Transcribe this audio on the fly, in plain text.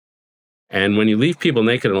And when you leave people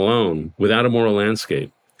naked and alone without a moral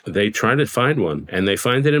landscape, they try to find one, and they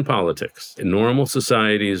find it in politics. Normal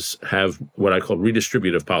societies have what I call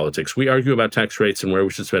redistributive politics. We argue about tax rates and where we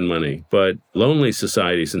should spend money, but lonely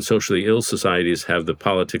societies and socially ill societies have the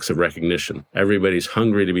politics of recognition. Everybody's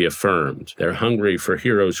hungry to be affirmed. They're hungry for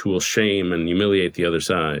heroes who will shame and humiliate the other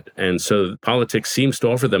side. And so politics seems to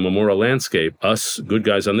offer them a moral landscape, us good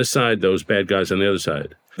guys on this side, those bad guys on the other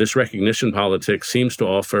side. This recognition politics seems to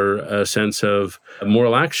offer a sense of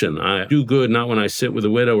moral action. I do good not when I sit with a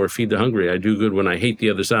widow or feed the hungry. I do good when I hate the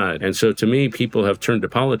other side. And so to me, people have turned to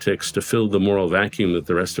politics to fill the moral vacuum that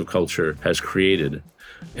the rest of culture has created.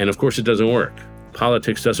 And of course, it doesn't work.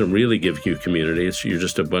 Politics doesn't really give you community. You're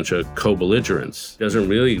just a bunch of co-belligerents. It doesn't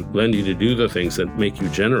really lend you to do the things that make you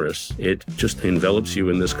generous. It just envelops you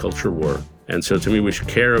in this culture war. And so to me, we should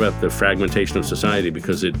care about the fragmentation of society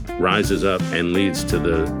because it rises up and leads to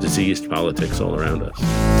the diseased politics all around us.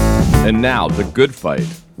 And now, The Good Fight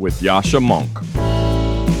with Yascha Mounk.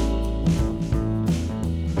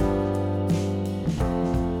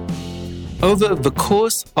 Over the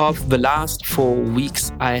course of the last 4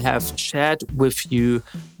 weeks, I have shared with you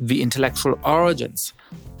the intellectual origins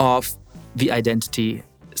of the identity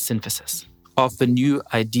synthesis, of the new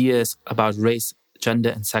ideas about race, gender,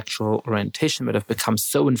 and sexual orientation that have become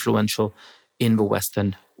so influential in the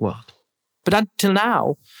Western world. But until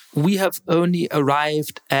now, we have only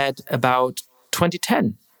arrived at about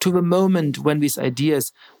 2010, to the moment when these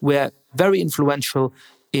ideas were very influential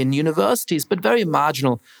in universities, but very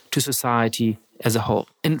marginal to society as a whole.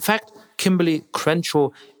 In fact, Kimberly Crenshaw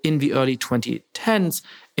in the early 2010s,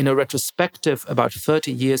 in a retrospective about 30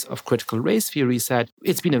 years of critical race theory, said,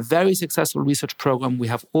 it's been a very successful research program. We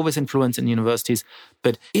have all this influence in universities,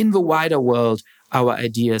 but in the wider world, our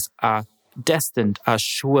ideas are destined, are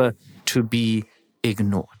sure to be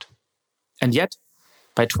ignored. And yet,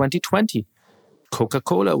 by 2020,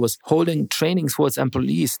 Coca-Cola was holding trainings for its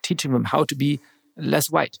employees, teaching them how to be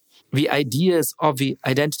less white. The ideas of the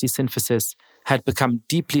identity synthesis had become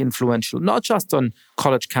deeply influential, not just on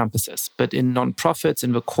college campuses, but in nonprofits,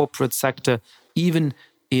 in the corporate sector, even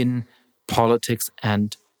in politics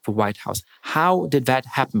and the White House. How did that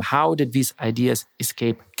happen? How did these ideas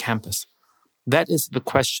escape campus? That is the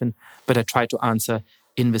question that I try to answer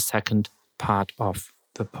in the second part of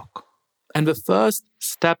the book. And the first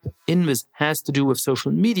step in this has to do with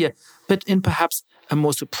social media, but in perhaps a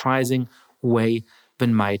more surprising way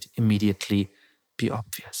than might immediately be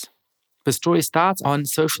obvious. The story starts on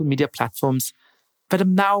social media platforms that are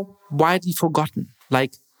now widely forgotten,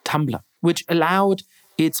 like Tumblr, which allowed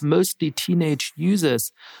its mostly teenage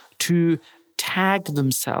users to tag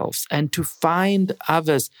themselves and to find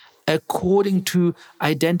others according to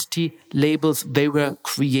identity labels they were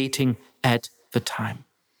creating at the time.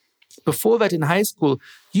 Before that, in high school,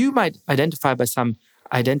 you might identify by some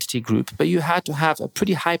identity group, but you had to have a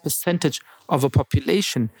pretty high percentage of a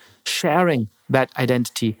population sharing that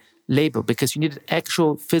identity label because you needed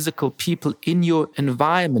actual physical people in your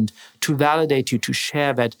environment to validate you, to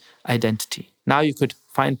share that identity. Now you could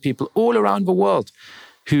find people all around the world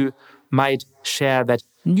who might share that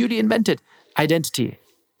newly invented identity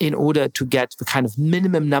in order to get the kind of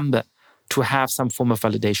minimum number to have some form of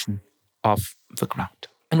validation of the ground.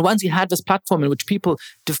 And once you had this platform in which people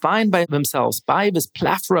defined by themselves, by this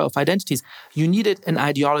plethora of identities, you needed an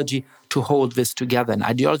ideology to hold this together, an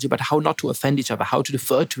ideology about how not to offend each other, how to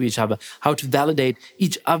defer to each other, how to validate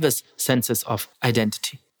each other's senses of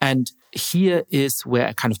identity. And here is where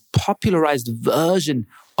a kind of popularized version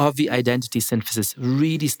of the identity synthesis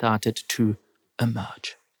really started to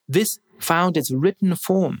emerge. This found its written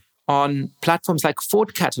form on platforms like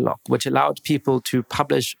Thought Catalog, which allowed people to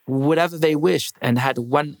publish whatever they wished and had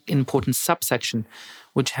one important subsection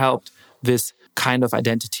which helped this kind of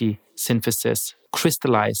identity synthesis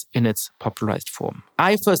crystallize in its popularized form.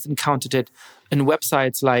 I first encountered it in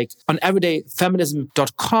websites like on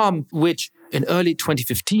everydayfeminism.com, which in early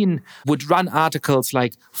 2015 would run articles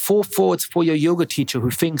like 4 thoughts for your yoga teacher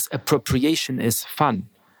who thinks appropriation is fun.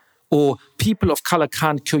 Or people of color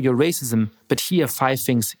can't cure your racism, but here are 5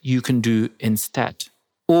 things you can do instead.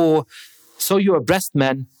 Or, so you're a breast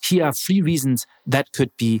man, here are 3 reasons that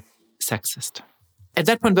could be sexist. At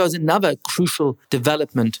that point, there was another crucial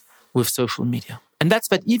development with social media. And that's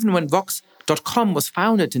that even when Vox.com was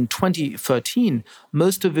founded in 2013,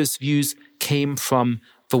 most of its views came from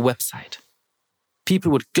the website. People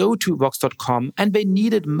would go to Vox.com and they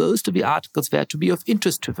needed most of the articles there to be of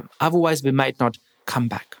interest to them. Otherwise, they might not come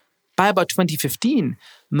back. By about 2015,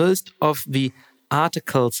 most of the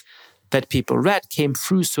articles that people read came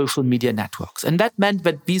through social media networks. And that meant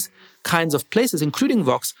that these kinds of places, including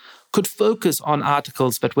Vox, could focus on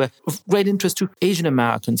articles that were of great interest to Asian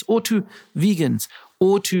Americans or to vegans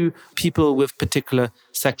or to people with particular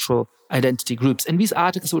sexual identity groups. And these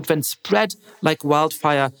articles would then spread like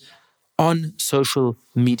wildfire on social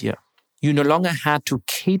media. You no longer had to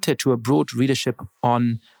cater to a broad readership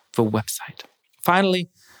on the website. Finally,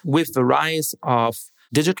 with the rise of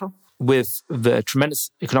digital, with the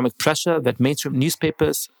tremendous economic pressure that mainstream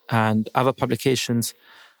newspapers and other publications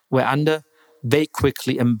were under, they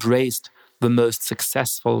quickly embraced the most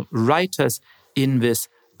successful writers in this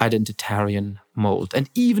identitarian mold. And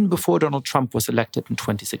even before Donald Trump was elected in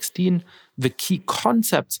 2016, the key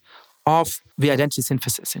concepts of the identity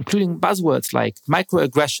synthesis, including buzzwords like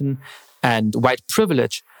microaggression and white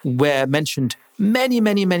privilege, were mentioned many,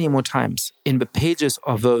 many, many more times in the pages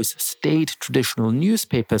of those state traditional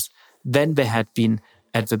newspapers than they had been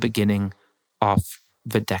at the beginning of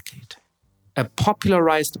the decade. A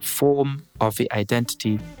popularized form of the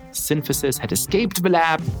identity synthesis had escaped the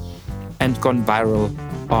lab and gone viral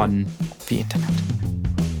on the internet.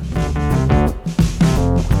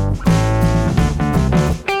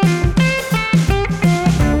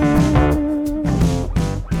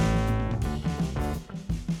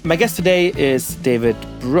 My guest today is David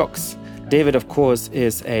Brooks. David, of course,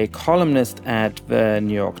 is a columnist at the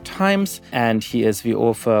New York Times, and he is the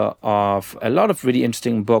author of a lot of really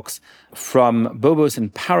interesting books, from Bobos in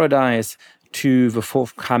Paradise to the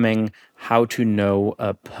forthcoming How to Know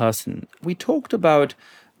a Person. We talked about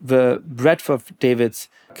the breadth of David's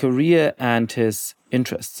career and his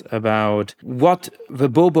interests, about what the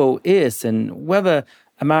Bobo is and whether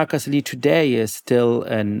America's elite today is still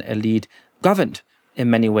an elite governed in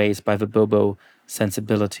many ways by the Bobo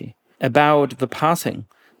sensibility, about the passing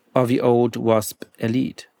of the old WASP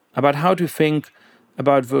elite, about how to think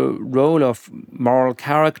about the role of moral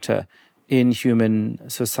character in human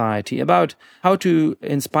society, about how to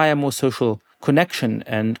inspire more social connection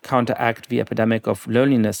and counteract the epidemic of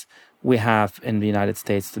loneliness we have in the United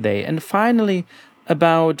States today, and finally,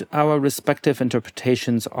 about our respective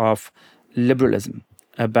interpretations of liberalism,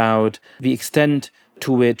 about the extent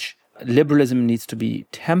to which liberalism needs to be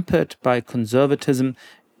tempered by conservatism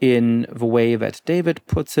in the way that David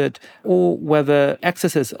puts it, or whether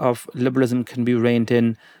excesses of liberalism can be reined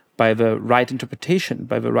in by the right interpretation,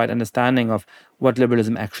 by the right understanding of what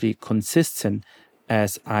liberalism actually consists in,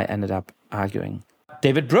 as I ended up arguing.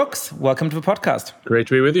 David Brooks, welcome to the podcast. Great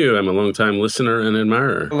to be with you. I'm a longtime listener and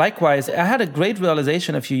admirer. Likewise, I had a great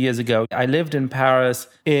realization a few years ago. I lived in Paris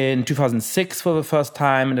in 2006 for the first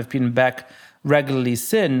time and have been back regularly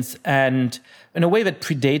since, and in a way that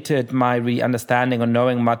predated my re-understanding or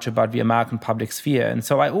knowing much about the American public sphere. And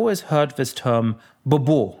so I always heard this term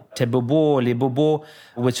bobo, tes bobos, les bobos,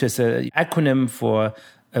 which is an acronym for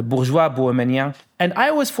bourgeois bohemian. And I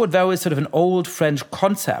always thought that was sort of an old French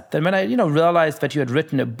concept. And when I, realized that you had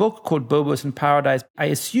written a book called Bobos in Paradise, I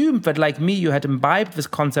assumed that, like me, you had imbibed this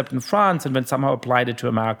concept in France and then somehow applied it to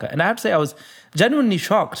America. And I have to say, I was genuinely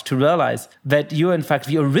shocked to realize that you're, in fact,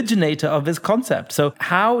 the originator of this concept. So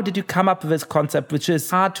how did you come up with this concept, which is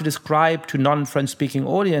hard to describe to non-French-speaking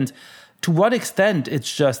audience? To what extent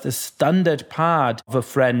it's just a standard part of a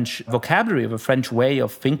French vocabulary, of a French way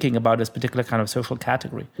of thinking about this particular kind of social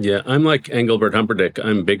category? Yeah, I'm like Engelbert Humperdinck.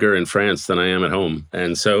 I'm bigger in France than I am at home.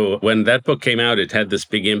 And so when that book came out, it had this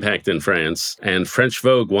big impact in France. And French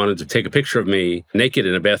Vogue wanted to take a picture of me naked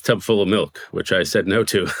in a bathtub full of milk, which I said no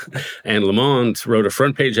to. And Le Monde wrote a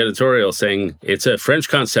front page editorial saying, it's a French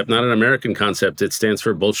concept, not an American concept. It stands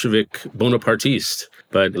for Bolshevik Bonapartiste.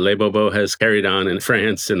 But Les Bobos has carried on in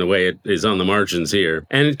France in the way it is on the margins here.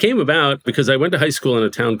 And it came about because I went to high school in a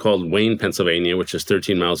town called Wayne, Pennsylvania, which is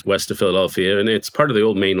 13 miles west of Philadelphia. And it's part of the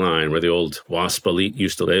old main line where the old WASP elite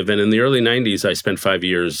used to live. And in the early 90s, I spent 5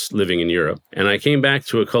 years living in Europe. And I came back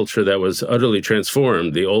to a culture that was utterly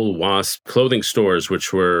transformed. The old WASP clothing stores,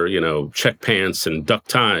 which were, check pants and duck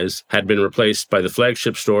ties, had been replaced by the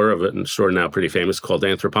flagship store of a store now pretty famous called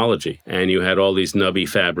Anthropology. And you had all these nubby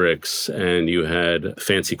fabrics and you had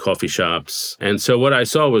fancy coffee shops. And so what I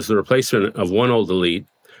saw was the replacement of one old elite,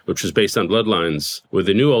 which was based on bloodlines, with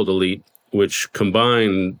a new old elite, which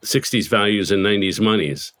combined 60s values and 90s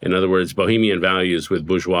monies. In other words, bohemian values with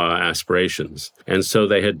bourgeois aspirations. And so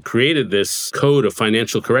they had created this code of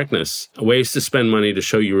financial correctness, ways to spend money to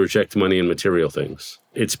show you reject money and material things.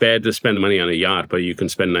 It's bad to spend money on a yacht, but you can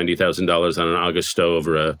spend $90,000 on an August stove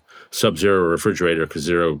or a Sub-Zero refrigerator because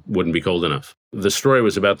zero wouldn't be cold enough. The story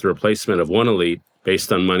was about the replacement of one elite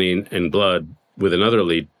based on money and blood with another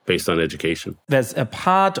elite based on education. There's a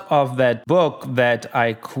part of that book that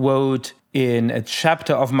I quote in a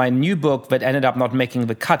chapter of my new book that ended up not making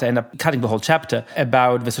the cut. I ended up cutting the whole chapter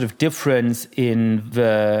about the sort of difference in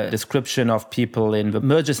the description of people in the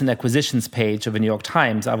mergers and acquisitions page of the New York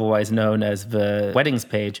Times, otherwise known as the weddings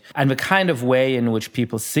page, and the kind of way in which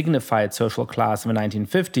people signified social class in the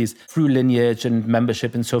 1950s through lineage and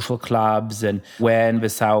membership in social clubs, and where in the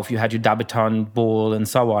South you had your Dabiton ball and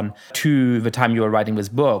so on, to the time you were writing this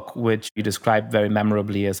book, which you described very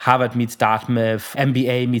memorably as Harvard meets Dartmouth,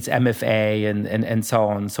 MBA meets MFA, and so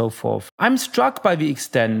on and so forth. I'm struck by the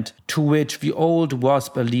extent to which the old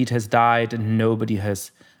WASP elite has died and nobody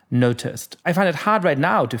has noticed. I find it hard right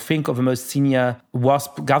now to think of the most senior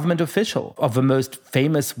WASP government official, of the most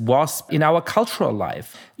famous WASP in our cultural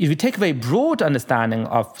life. If you take a very broad understanding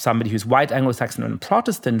of somebody who's white, Anglo-Saxon, and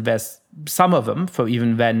Protestant, there's some of them, for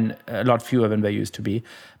even then a lot fewer than there used to be.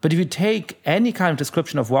 But if you take any kind of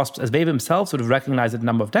description of WASPs as they themselves would have recognized it a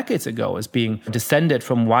number of decades ago as being descended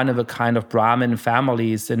from one of a kind of Brahmin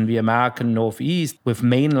families in the American Northeast with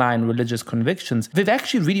mainline religious convictions, they've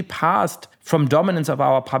actually really passed from dominance of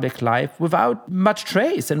our public life without much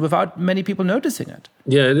trace and without many people noticing it.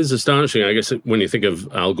 Yeah, it is astonishing. I guess when you think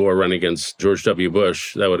of Al Gore running against George W.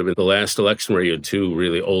 Bush, that would have been the last election where you had two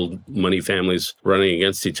really old money families running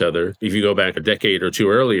against each other. If you go back a decade or two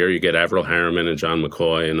earlier, you get Averell Harriman and John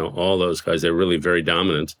McCoy and all those guys. They're really very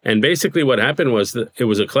dominant. And basically what happened was that it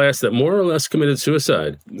was a class that more or less committed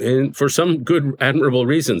suicide. And for some good, admirable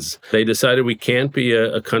reasons. They decided we can't be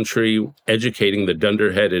a country educating the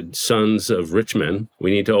dunderheaded sons of rich men. We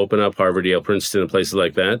need to open up Harvard, Yale, Princeton, and places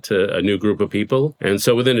like that to a new group of people. And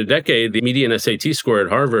so within a decade, the median SAT score at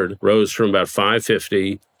Harvard rose from about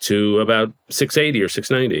 550 to about 680 or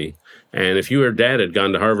 690. And if your dad had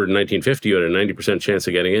gone to Harvard in 1950, you had a 90% chance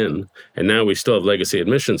of getting in. And now we still have legacy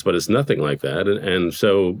admissions, but it's nothing like that. And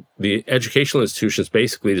so the educational institutions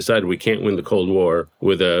basically decided we can't win the Cold War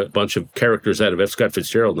with a bunch of characters out of F. Scott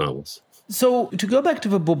Fitzgerald novels. So to go back to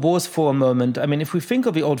the Bourbons for a moment, I mean, if we think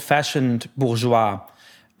of the old-fashioned bourgeois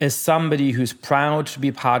as somebody who's proud to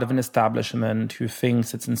be part of an establishment, who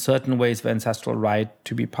thinks it's in certain ways their ancestral right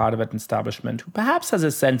to be part of an establishment, who perhaps has a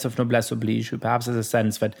sense of noblesse oblige, who perhaps has a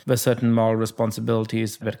sense that there are certain moral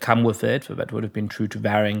responsibilities that come with it, that would have been true to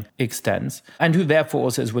varying extents, and who therefore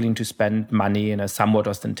also is willing to spend money in a somewhat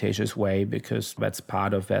ostentatious way because that's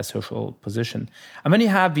part of their social position. And then you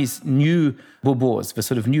have these new Bourbons, the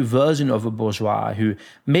sort of new version of a bourgeois who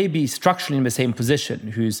may be structurally in the same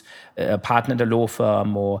position, who's a partner at a law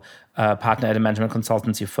firm or a partner at a management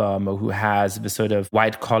consultancy firm, or who has the sort of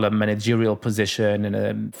white-collar managerial position in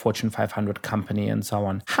a Fortune 500 company and so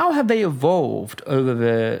on. How have they evolved over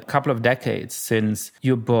the couple of decades since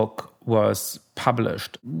your book was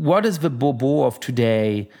published? What does the Bourbon of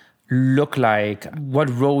today look like? What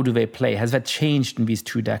role do they play? Has that changed in these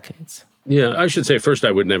 2 decades? Yeah, I should say first,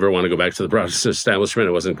 I would never want to go back to the Protestant establishment.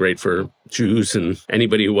 It wasn't great for Jews and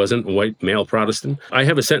anybody who wasn't a white male Protestant. I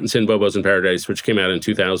have a sentence in Bobos in Paradise, which came out in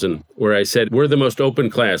 2000, where I said, we're the most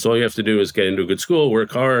open class. All you have to do is get into a good school,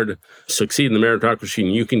 work hard, succeed in the meritocracy,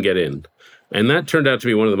 and you can get in. And that turned out to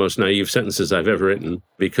be one of the most naive sentences I've ever written,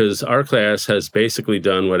 because our class has basically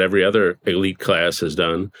done what every other elite class has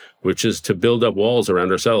done, which is to build up walls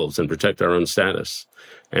around ourselves and protect our own status.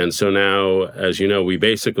 And so now, as you know, we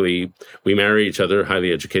marry each other,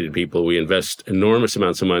 highly educated people. We invest enormous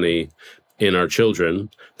amounts of money in our children.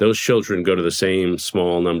 Those children go to the same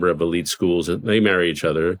small number of elite schools. They marry each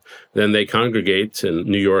other. Then they congregate in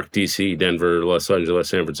New York, D.C., Denver, Los Angeles,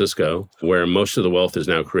 San Francisco, where most of the wealth is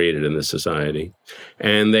now created in this society.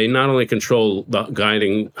 And they not only control the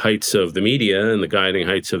guiding heights of the media and the guiding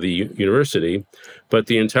heights of the university, but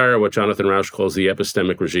the entire, what Jonathan Rauch calls the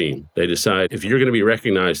epistemic regime. They decide if you're going to be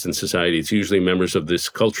recognized in society, it's usually members of this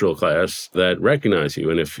cultural class that recognize you.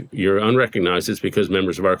 And if you're unrecognized, it's because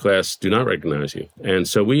members of our class do not recognize you. And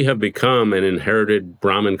so we have become an inherited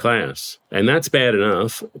Brahmin class. And that's bad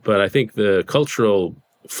enough. But I think the cultural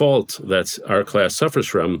fault that our class suffers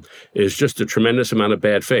from is just a tremendous amount of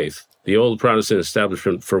bad faith. The old Protestant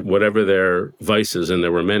establishment, for whatever their vices, and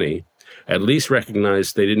there were many, at least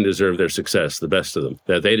recognized they didn't deserve their success, the best of them,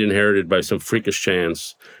 that they'd inherited by some freakish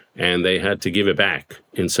chance, and they had to give it back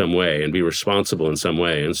in some way and be responsible in some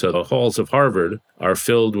way. And so the halls of Harvard are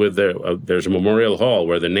filled with there's a memorial hall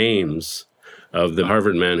where the names of the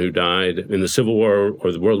Harvard men who died in the Civil War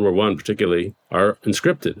or the World War I particularly are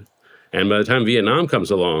inscripted. And by the time Vietnam comes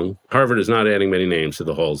along, Harvard is not adding many names to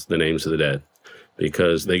the halls, the names of the dead,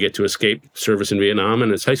 because they get to escape service in Vietnam,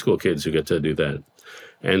 and it's high school kids who get to do that.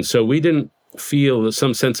 And so we didn't feel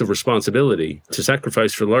some sense of responsibility to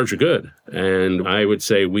sacrifice for the larger good. And I would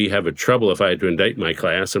say we have a trouble, if I had to indict my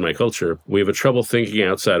class and my culture, we have a trouble thinking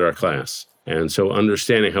outside our class. And so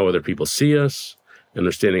understanding how other people see us,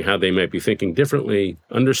 understanding how they might be thinking differently,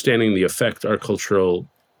 understanding the effect our cultural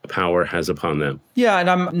power has upon them. Yeah, and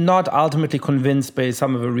I'm not ultimately convinced by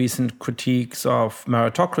some of the recent critiques of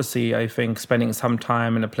meritocracy. I think spending some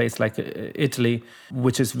time in a place like Italy,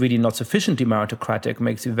 which is really not sufficiently meritocratic,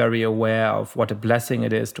 makes you very aware of what a blessing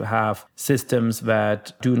it is to have systems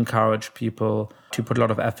that do encourage people to put a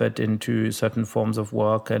lot of effort into certain forms of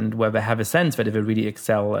work, and where they have a sense that if they really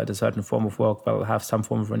excel at a certain form of work, they'll have some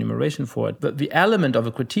form of remuneration for it. But the element of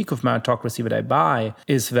a critique of meritocracy that I buy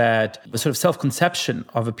is that the sort of self-conception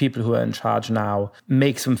of the people who are in charge now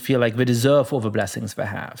makes them feel like they deserve all the blessings they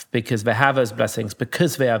have, because they have those blessings,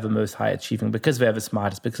 because they are the most high achieving, because they are the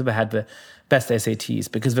smartest, because they had the best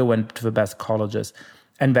SATs, because they went to the best colleges.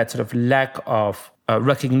 And that sort of lack of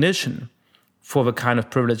recognition for the kind of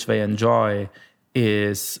privilege they enjoy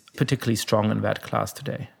is particularly strong in that class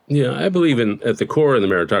today. Yeah, I believe at the core of the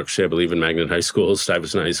meritocracy, I believe in Magnet High School,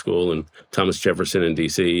 Stuyvesant High School, and Thomas Jefferson in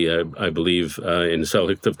D.C. I believe in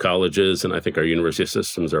selective colleges, and I think our university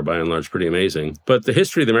systems are by and large pretty amazing. But the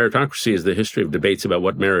history of the meritocracy is the history of debates about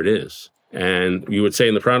what merit is. And you would say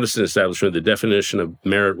in the Protestant establishment, the definition of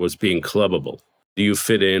merit was being clubbable. Do you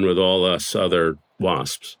fit in with all us other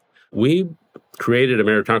WASPs? We created a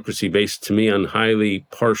meritocracy based, to me, on highly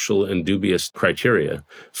partial and dubious criteria.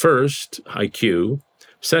 First, IQ.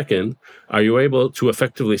 Second, are you able to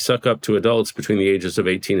effectively suck up to adults between the ages of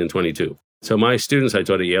 18 and 22? So my students, I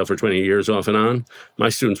taught at Yale for 20 years off and on. My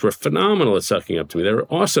students were phenomenal at sucking up to me. They were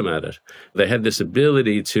awesome at it. They had this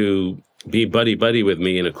ability to be buddy-buddy with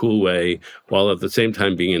me in a cool way, while at the same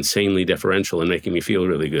time being insanely deferential and making me feel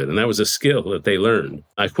really good. And that was a skill that they learned.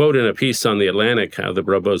 I quote in a piece on The Atlantic, How the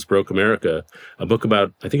Brobos Broke America, a book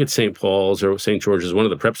about, I think it's St. Paul's or St. George's, one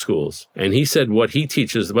of the prep schools. And he said what he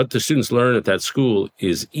teaches, what the students learn at that school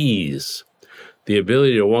is ease. The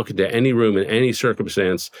ability to walk into any room in any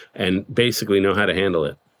circumstance and basically know how to handle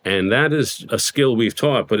it. And that is a skill we've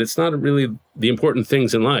taught, but it's not really the important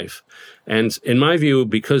things in life. And in my view,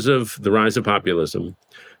 because of the rise of populism,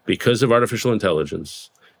 because of artificial intelligence,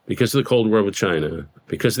 because of the Cold War with China,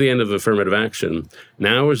 because of the end of affirmative action,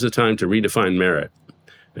 now is the time to redefine merit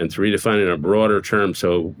and to redefine it in a broader term,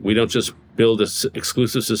 so we don't just build an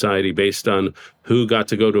exclusive society based on who got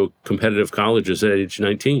to go to competitive colleges at age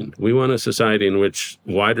 19. We want a society in which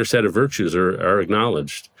a wider set of virtues are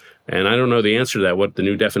acknowledged. And I don't know the answer to that, what the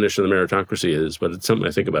new definition of the meritocracy is, but it's something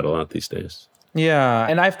I think about a lot these days. Yeah,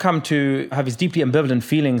 and I've come to have these deeply ambivalent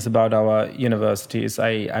feelings about our universities.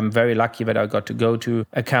 I'm very lucky that I got to go to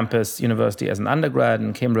a campus university as an undergrad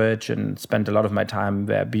in Cambridge and spent a lot of my time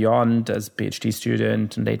there beyond as a PhD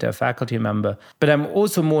student and later a faculty member. But I'm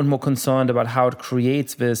also more and more concerned about how it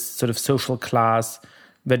creates this sort of social class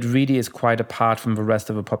that really is quite apart from the rest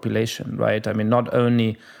of the population, right? I mean, not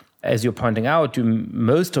only, as you're pointing out, do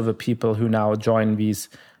most of the people who now join these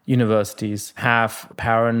universities have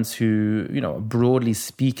parents who, broadly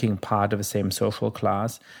speaking, part of the same social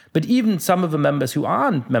class. But even some of the members who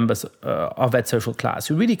aren't members of that social class,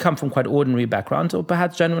 who really come from quite ordinary backgrounds or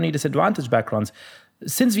perhaps genuinely disadvantaged backgrounds,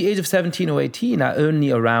 since the age of 17 or 18 are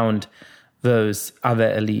only around those other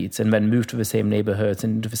elites and then move to the same neighborhoods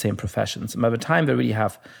and into the same professions. And by the time they really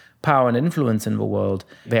have power and influence in the world,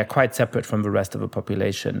 they are quite separate from the rest of the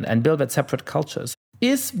population and build that separate cultures.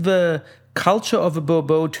 Is the culture of the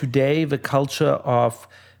Bourbeau today the culture of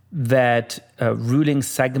that ruling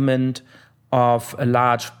segment of a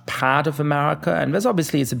large part of America? And there's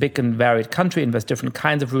obviously, it's a big and varied country, and there's different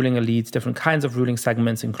kinds of ruling elites, different kinds of ruling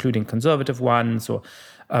segments, including conservative ones or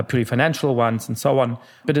purely financial ones and so on.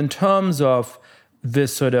 But in terms of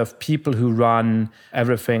this sort of people who run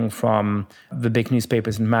everything from the big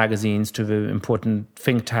newspapers and magazines to the important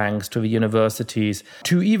think tanks, to the universities,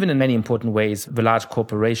 to even in many important ways, the large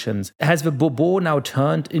corporations. Has the Bourbeau now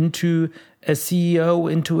turned into a CEO,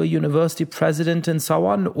 into a university president and so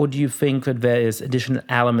on? Or do you think that there is additional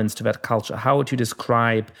elements to that culture? How would you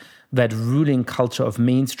describe that ruling culture of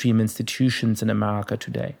mainstream institutions in America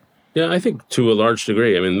today? Yeah, I think to a large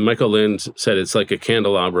degree. I mean, Michael Lind said it's like a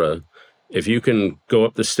candelabra. If you can go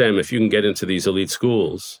up the stem, if you can get into these elite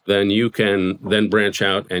schools, then you can then branch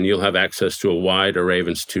out and you'll have access to a wide array of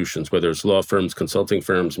institutions, whether it's law firms, consulting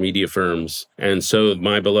firms, media firms. And so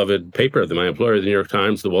my beloved paper, my employer, the New York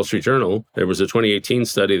Times, the Wall Street Journal, there was a 2018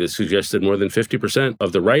 study that suggested more than 50%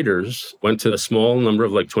 of the writers went to a small number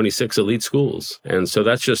of 26 elite schools. And so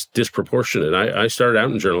that's just disproportionate. I started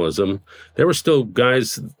out in journalism. There were still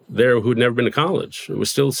guys there who'd never been to college. It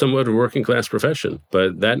was still somewhat a working class profession,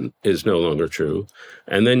 but that is no longer true.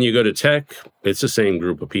 And then you go to tech, it's the same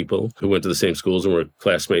group of people who went to the same schools and were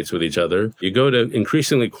classmates with each other. You go to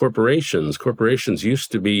increasingly corporations. Corporations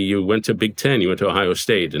used to be, you went to Big Ten, you went to Ohio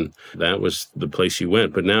State, and that was the place you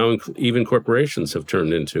went. But now even corporations have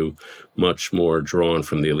turned into much more drawn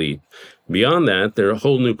from the elite. Beyond that, there are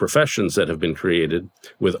whole new professions that have been created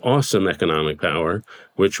with awesome economic power,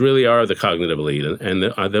 which really are the cognitive elite. And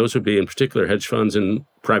those would be, in particular, hedge funds and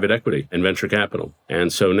private equity and venture capital.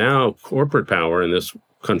 And so now corporate power in this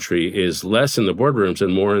country is less in the boardrooms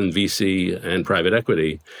and more in VC and private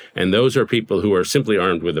equity. And those are people who are simply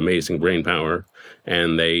armed with amazing brain power,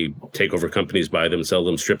 and they take over companies, buy them, sell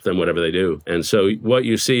them, strip them, whatever they do. And so what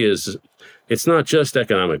you see is it's not just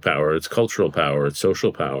economic power, it's cultural power, it's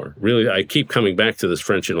social power. Really, I keep coming back to this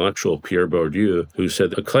French intellectual, Pierre Bourdieu, who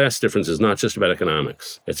said a class difference is not just about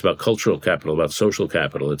economics. It's about cultural capital, about social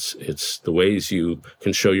capital. It's the ways you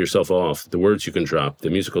can show yourself off, the words you can drop,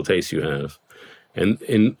 the musical taste you have. And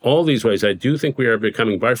in all these ways, I do think we are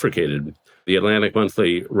becoming bifurcated. The Atlantic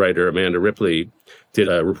Monthly writer Amanda Ripley did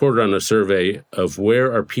a report on a survey of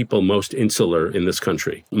where are people most insular in this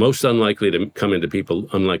country, most unlikely to come into people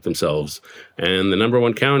unlike themselves. And the number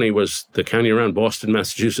one county was the county around Boston,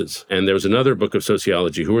 Massachusetts. And there was another book of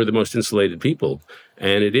sociology, who are the most insulated people?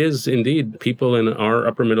 And it is indeed people in our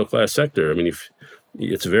upper middle class sector. I mean,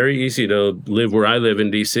 it's very easy to live where I live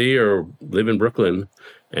in D.C. or live in Brooklyn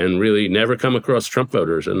and really never come across Trump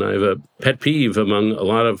voters. And I have a pet peeve among a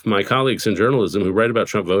lot of my colleagues in journalism who write about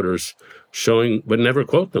Trump voters but never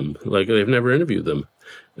quote them, like they've never interviewed them.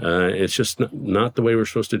 It's just not the way we're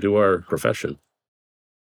supposed to do our profession.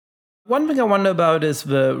 One thing I wonder about is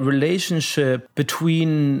the relationship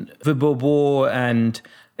between the bobo and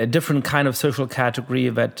a different kind of social category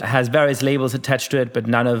that has various labels attached to it, but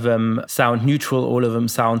none of them sound neutral. All of them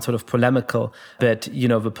sound sort of polemical. But,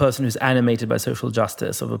 the person who's animated by social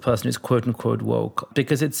justice, or the person who's quote unquote woke.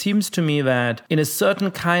 Because it seems to me that in a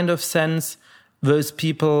certain kind of sense, those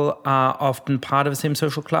people are often part of the same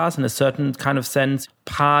social class, in a certain kind of sense,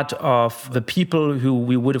 part of the people who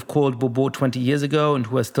we would have called bobo 20 years ago and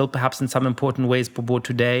who are still perhaps in some important ways bobo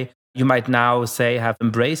today. You might now say have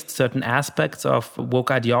embraced certain aspects of woke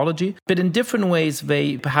ideology, but in different ways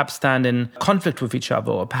they perhaps stand in conflict with each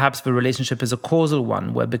other, or perhaps the relationship is a causal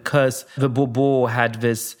one, where because the bobo had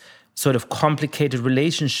this sort of complicated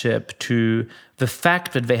relationship to the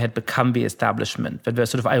fact that they had become the establishment, that they're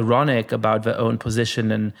sort of ironic about their own position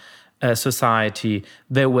in society,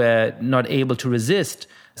 they were not able to resist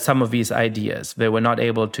some of these ideas. They were not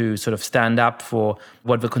able to sort of stand up for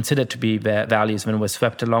what were considered to be their values when were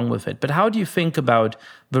swept along with it. But how do you think about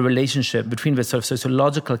the relationship between the sort of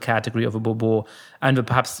sociological category of a bobo and the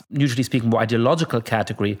perhaps, usually speaking, more ideological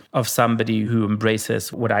category of somebody who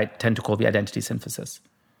embraces what I tend to call the identity synthesis?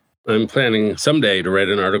 I'm planning someday to write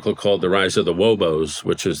an article called The Rise of the Wobos,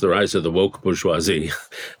 which is the rise of the woke bourgeoisie.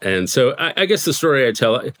 And so I guess the story I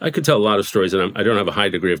tell, I could tell a lot of stories, and I don't have a high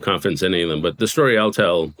degree of confidence in any of them, but the story I'll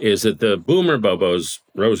tell is that the boomer bobos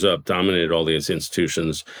rose up, dominated all these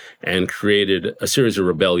institutions, and created a series of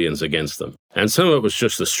rebellions against them. And some of it was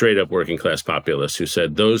just the straight-up working-class populace who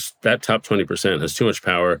said, that top 20% has too much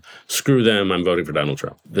power, screw them, I'm voting for Donald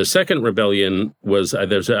Trump. The second rebellion was, I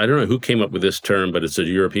don't know who came up with this term, but it's a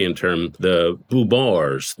European term, the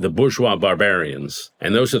boubars, the bourgeois barbarians.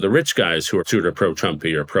 And those are the rich guys who are sort of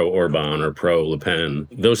pro-Trumpy or pro-Orban or pro-Le Pen.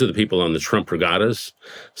 Those are the people on the Trump regattas.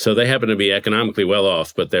 So they happen to be economically well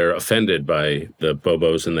off, but they're offended by the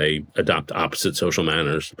bobos and they adopt opposite social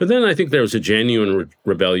manners. But then I think there was a genuine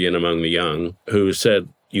rebellion among the young who said,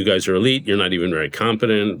 you guys are elite, you're not even very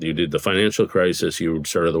competent, you did the financial crisis, you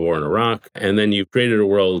started the war in Iraq, and then you created a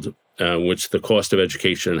world in which the cost of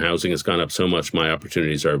education and housing has gone up so much, my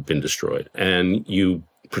opportunities have been destroyed. And you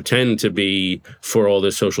pretend to be for all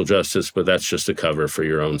this social justice, but that's just a cover for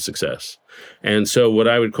your own success. And so what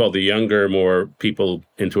I would call the younger, more people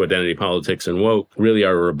into identity politics and woke really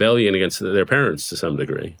are a rebellion against their parents to some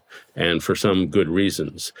degree, and for some good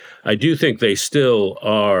reasons. I do think they still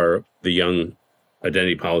are the young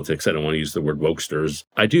identity politics. I don't want to use the word wokesters.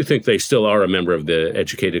 I do think they still are a member of the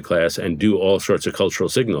educated class and do all sorts of cultural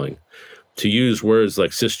signaling. To use words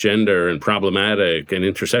like cisgender and problematic and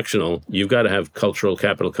intersectional, you've got to have cultural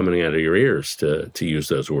capital coming out of your ears to use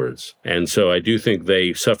those words. And so I do think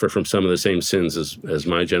they suffer from some of the same sins as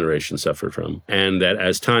my generation suffered from. And that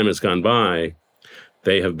as time has gone by,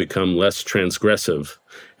 they have become less transgressive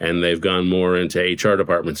and they've gone more into HR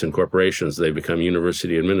departments and corporations. They've become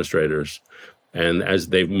university administrators. And as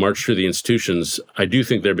they've marched through the institutions, I do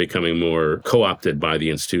think they're becoming more co-opted by the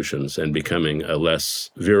institutions and becoming a less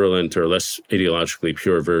virulent or less ideologically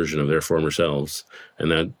pure version of their former selves. And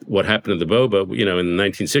that what happened to the boba, in the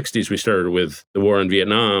 1960s, we started with the war in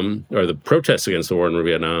Vietnam, or the protests against the war in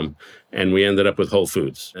Vietnam, and we ended up with Whole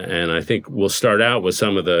Foods. And I think we'll start out with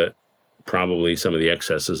probably some of the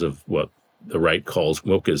excesses of what the right calls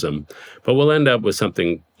wokeism, but we'll end up with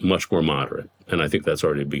something much more moderate. And I think that's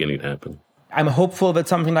already beginning to happen. I'm hopeful that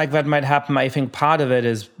something like that might happen. I think part of it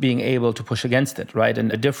is being able to push against it, right?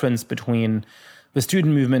 And the difference between the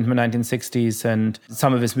student movement in the 1960s and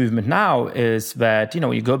some of this movement now is that,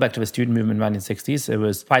 you go back to the student movement in the 1960s, it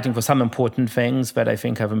was fighting for some important things that I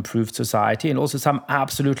think have improved society and also some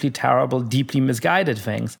absolutely terrible, deeply misguided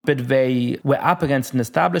things. But they were up against an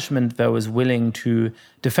establishment that was willing to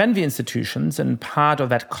defend the institutions, and part of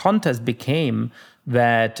that contest became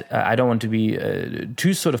that I don't want to be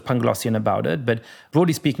too sort of Panglossian about it, but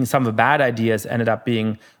broadly speaking, some of the bad ideas ended up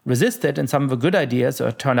being resisted, and some of the good ideas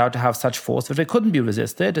turned out to have such force that they couldn't be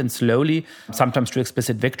resisted. And slowly, sometimes through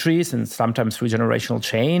explicit victories and sometimes through generational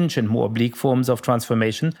change and more oblique forms of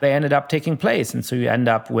transformation, they ended up taking place. And so you end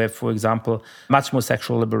up with, for example, much more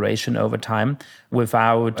sexual liberation over time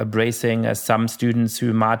without embracing, as some students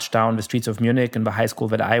who marched down the streets of Munich in the high school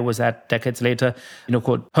that I was at decades later,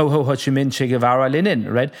 called Ho Ho Ho Chi Minh Che Guevara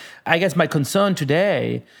Lenin, right? I guess my concern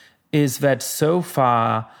today is that so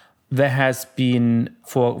far there has been,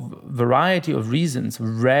 for a variety of reasons,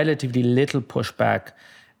 relatively little pushback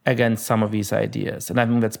against some of these ideas. And I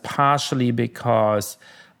think that's partially because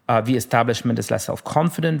the establishment is less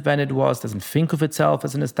self-confident than it was, doesn't think of itself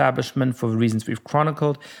as an establishment for the reasons we've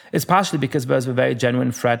chronicled. It's partially because there's a very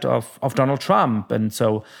genuine threat of Donald Trump. And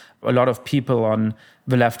so a lot of people on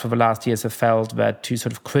the left for the last years have felt that to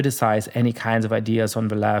sort of criticize any kinds of ideas on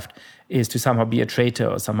the left is to somehow be a traitor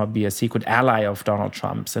or somehow be a secret ally of Donald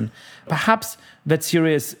Trump's. And perhaps that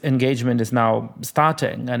serious engagement is now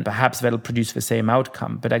starting, and perhaps that'll produce the same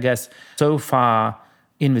outcome. But I guess so far,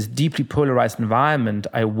 in this deeply polarized environment,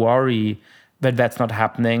 I worry that that's not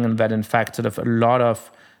happening, and that in fact sort of a lot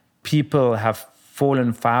of people have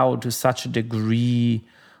fallen foul to such a degree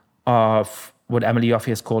of what Emily Yoffe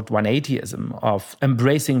has called 180ism, of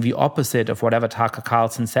embracing the opposite of whatever Tucker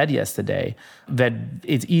Carlson said yesterday, that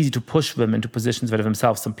it's easy to push them into positions that are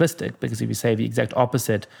themselves simplistic, because if you say the exact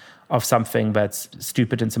opposite of something that's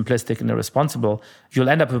stupid and simplistic and irresponsible, you'll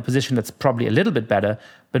end up in a position that's probably a little bit better,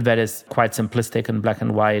 but that is quite simplistic and black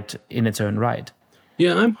and white in its own right.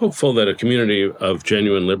 Yeah, I'm hopeful that a community of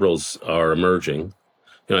genuine liberals are emerging.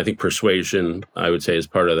 I think Persuasion, I would say, is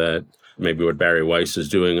part of that. Maybe what Bari Weiss is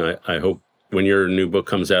doing. I hope when your new book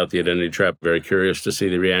comes out, The Identity Trap, very curious to see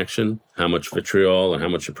the reaction, how much vitriol and how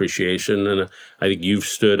much appreciation. And I think you've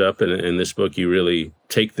stood up in this book. You really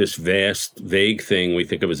take this vast, vague thing we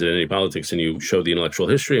think of as identity politics, and you show the intellectual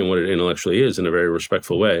history and what it intellectually is in a very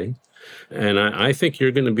respectful way. And I think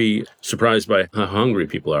you're going to be surprised by how hungry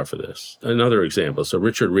people are for this. Another example. So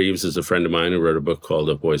Richard Reeves is a friend of mine who wrote a book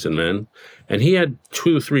called Boys and Men. And he had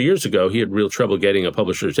 2-3 years ago, he had real trouble getting a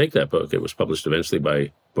publisher to take that book. It was published eventually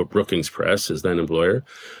by Brookings Press, his then employer.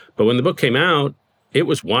 But when the book came out, it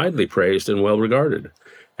was widely praised and well regarded.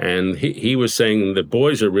 And he was saying that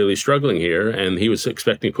boys are really struggling here. And he was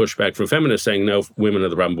expecting pushback from feminists saying, no, women are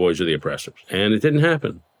the problem, boys are the oppressors. And it didn't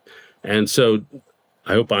happen. And so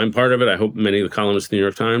I hope I'm part of it. I hope many of the columnists in the New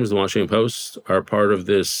York Times, the Washington Post are part of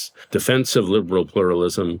this defense of liberal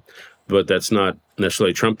pluralism, but that's not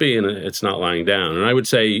necessarily Trumpy, and it's not lying down. And I would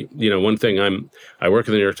say, one thing, I work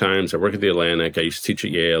at the New York Times, I work at the Atlantic, I used to teach at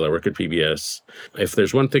Yale, I work at PBS. If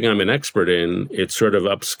there's one thing I'm an expert in, it's sort of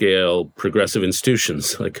upscale progressive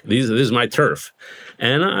institutions. Like this is my turf.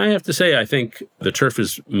 And I have to say, I think the turf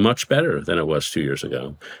is much better than it was 2 years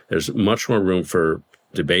ago. There's much more room for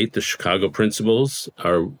debate. The Chicago principles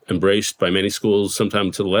are embraced by many schools,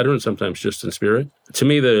 sometimes to the letter and sometimes just in spirit. To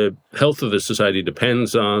me, the health of the society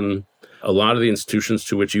depends on a lot of the institutions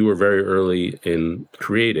to which you were very early in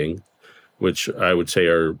creating, which I would say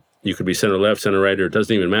you could be center left, center right, or it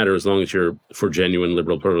doesn't even matter as long as you're for genuine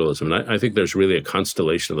liberal pluralism. And I think there's really a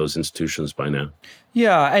constellation of those institutions by now.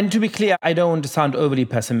 Yeah, and to be clear, I don't want to sound overly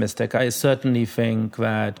pessimistic. I certainly think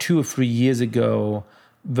that 2 or 3 years ago,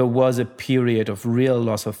 there was a period of real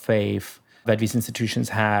loss of faith that these institutions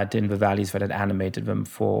had in the values that had animated them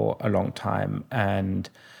for a long time. And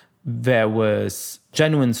there was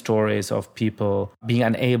genuine stories of people being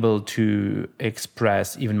unable to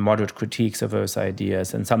express even moderate critiques of those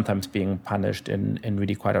ideas, and sometimes being punished in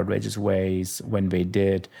really quite outrageous ways when they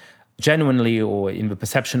did, genuinely or in the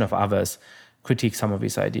perception of others, critique some of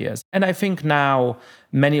these ideas. And I think now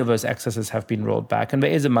many of those excesses have been rolled back, and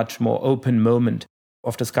there is a much more open moment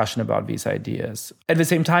of discussion about these ideas. At the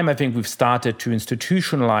same time, I think we've started to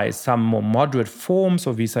institutionalize some more moderate forms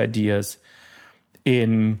of these ideas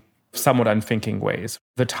in somewhat unthinking ways.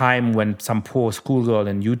 The time when some poor schoolgirl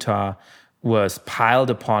in Utah was piled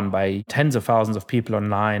upon by tens of thousands of people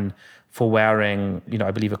online for wearing,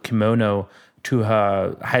 I believe, a kimono to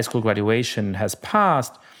her high school graduation has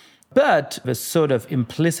passed. But the sort of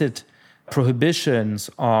implicit prohibitions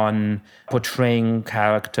on portraying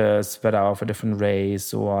characters that are of a different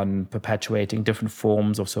race or on perpetuating different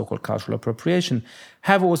forms of so-called cultural appropriation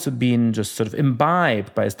have also been just sort of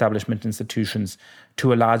imbibed by establishment institutions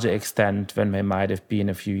to a larger extent than they might have been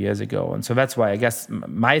a few years ago. And so that's why I guess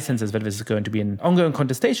my sense is that this is going to be an ongoing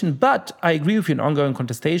contestation. But I agree with you, an ongoing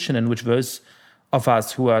contestation in which those of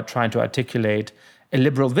us who are trying to articulate a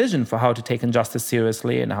liberal vision for how to take injustice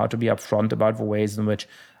seriously and how to be upfront about the ways in which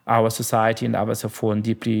our society and others have fallen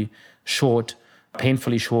deeply short,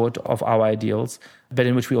 painfully short of our ideals, but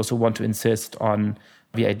in which we also want to insist on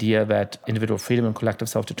the idea that individual freedom and collective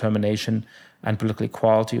self-determination and political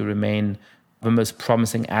equality remain the most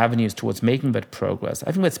promising avenues towards making that progress.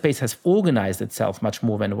 I think that space has organized itself much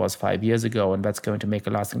more than it was 5 years ago, and that's going to make a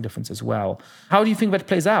lasting difference as well. How do you think that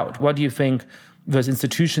plays out? What do you think those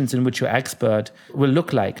institutions in which you're expert will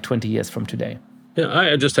look like 20 years from today? Yeah,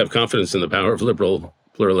 I just have confidence in the power of liberal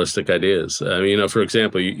pluralistic ideas. I mean, for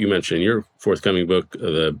example, you mentioned in your forthcoming book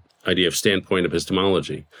the idea of standpoint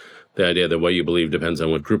epistemology, the idea that what you believe depends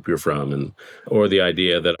on what group you're from, or the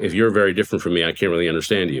idea that if you're very different from me, I can't really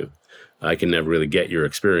understand you. I can never really get your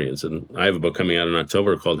experience. And I have a book coming out in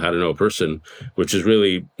October called How to Know a Person, which is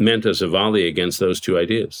really meant as a volley against those two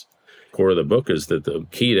ideas. The core of the book is that the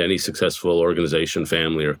key to any successful organization,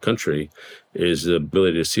 family, or country is the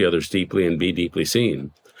ability to see others deeply and be deeply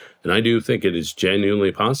seen. And I do think it is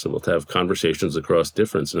genuinely possible to have conversations across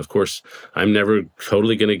difference. And of course, I'm never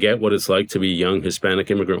totally going to get what it's like to be a young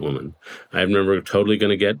Hispanic immigrant woman. I'm never totally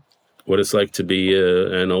going to get what it's like to be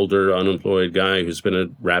an older, unemployed guy who's been a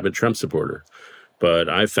rabid Trump supporter. But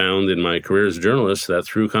I've found in my career as a journalist that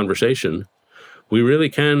through conversation, we really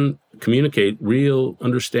can communicate real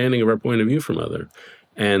understanding of our point of view from other.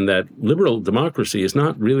 And that liberal democracy is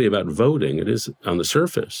not really about voting. It is on the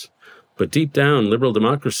surface. But deep down, liberal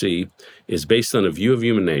democracy is based on a view of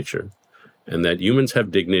human nature, and that humans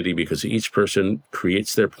have dignity because each person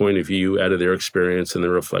creates their point of view out of their experience and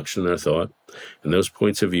their reflection and their thought. And those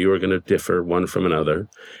points of view are going to differ one from another.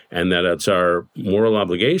 And that it's our moral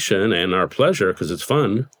obligation and our pleasure, because it's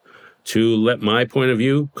fun, to let my point of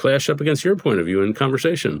view clash up against your point of view in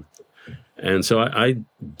conversation. And so I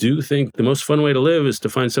do think the most fun way to live is to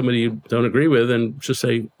find somebody you don't agree with and just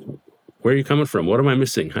say, where are you coming from? What am I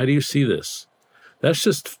missing? How do you see this? That's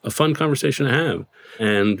just a fun conversation to have.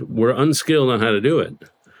 And we're unskilled on how to do it.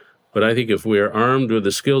 But I think if we are armed with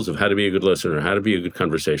the skills of how to be a good listener, how to be a good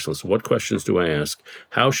conversationalist, what questions do I ask?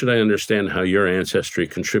 How should I understand how your ancestry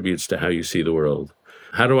contributes to how you see the world?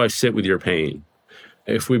 How do I sit with your pain?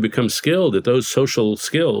 If we become skilled at those social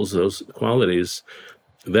skills, those qualities,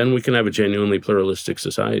 then we can have a genuinely pluralistic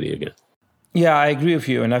society again. Yeah, I agree with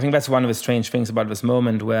you. And I think that's one of the strange things about this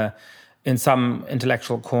moment where in some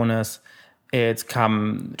intellectual corners, it's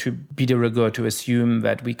come to be de rigueur to assume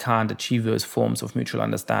that we can't achieve those forms of mutual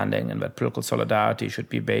understanding and that political solidarity should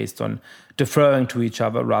be based on deferring to each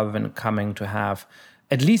other rather than coming to have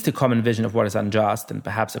at least a common vision of what is unjust and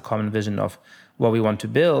perhaps a common vision of what we want to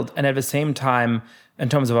build. And at the same time, in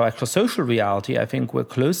terms of our actual social reality, I think we're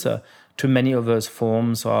closer to many of those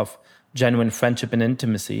forms of genuine friendship and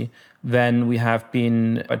intimacy than we have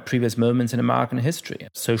been at previous moments in American history.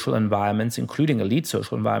 Social environments, including elite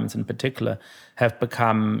social environments in particular, have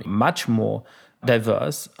become much more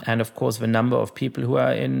diverse. And of course, the number of people who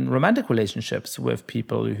are in romantic relationships with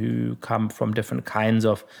people who come from different kinds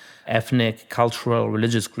of ethnic, cultural,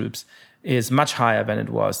 religious groups is much higher than it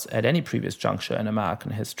was at any previous juncture in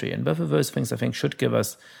American history. And both of those things, I think, should give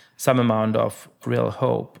us some amount of real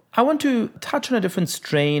hope. I want to touch on a different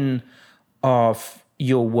strain of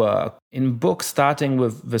your work in books, starting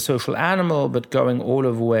with The Social Animal, but going all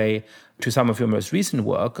of the way to some of your most recent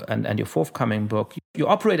work and your forthcoming book. You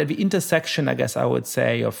operate at the intersection, I guess I would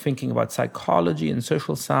say, of thinking about psychology and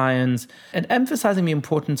social science and emphasizing the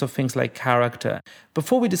importance of things like character.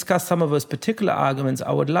 Before we discuss some of those particular arguments,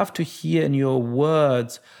 I would love to hear in your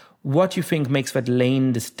words what you think makes that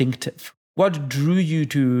lane distinctive. What drew you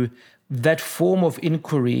to that form of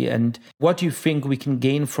inquiry and what you think we can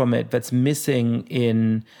gain from it that's missing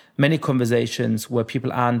in many conversations where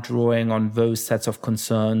people aren't drawing on those sets of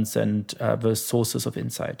concerns and those sources of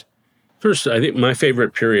insight? First, I think my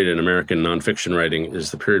favorite period in American nonfiction writing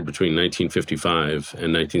is the period between 1955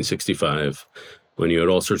 and 1965, when you had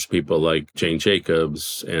all sorts of people like Jane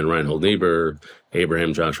Jacobs and Reinhold Niebuhr,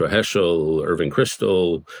 Abraham Joshua Heschel, Irving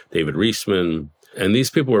Kristol, David Reisman. And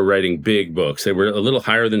these people were writing big books. They were a little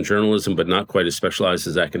higher than journalism, but not quite as specialized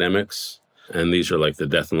as academics. And these are like The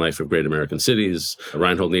Death and Life of Great American Cities.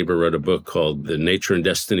 Reinhold Niebuhr wrote a book called The Nature and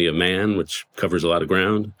Destiny of Man, which covers a lot of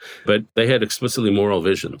ground. But they had explicitly moral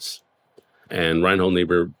visions. And Reinhold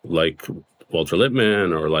Niebuhr, like Walter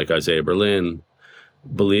Lippmann or like Isaiah Berlin,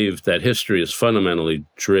 believed that history is fundamentally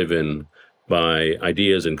driven by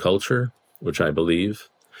ideas and culture, which I believe,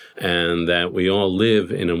 and that we all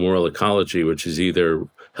live in a moral ecology which is either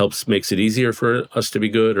makes it easier for us to be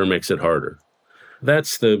good or makes it harder.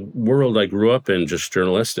 That's the world I grew up in just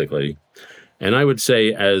journalistically. And I would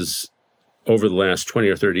say as over the last 20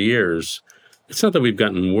 or 30 years, it's not that we've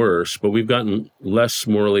gotten worse, but we've gotten less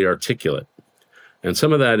morally articulate. And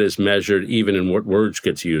some of that is measured even in what words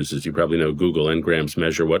gets used. As you probably know, Google Ngrams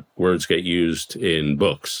measure what words get used in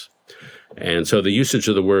books. And so the usage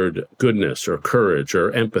of the word goodness or courage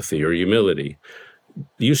or empathy or humility,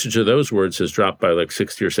 the usage of those words has dropped by like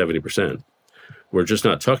 60 or 70%. We're just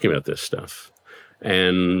not talking about this stuff.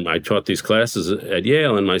 And I taught these classes at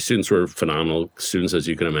Yale, and my students were phenomenal students, as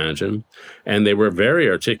you can imagine. And they were very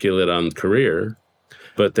articulate on career,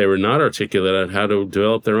 but they were not articulate on how to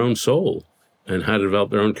develop their own soul and how to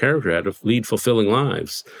develop their own character, how to lead fulfilling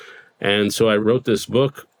lives. And so I wrote this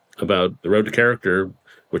book about the road to character,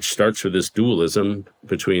 which starts with this dualism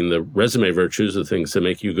between the resume virtues, the things that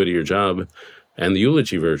make you good at your job, and the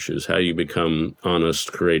eulogy virtues, how you become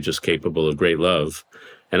honest, courageous, capable of great love.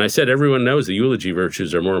 And I said, everyone knows the eulogy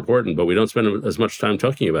virtues are more important, but we don't spend as much time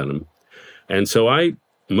talking about them. And so I,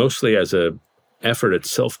 mostly as a effort at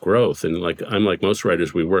self-growth, and I'm like most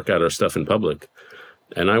writers, we work out our stuff in public.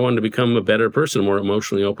 And I wanted to become a better person, a more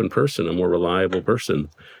emotionally open person, a more reliable person.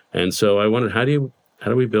 And so I wondered, how do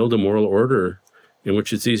we build a moral order in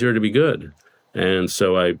which it's easier to be good? And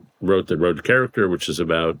so I wrote The Road to Character, which is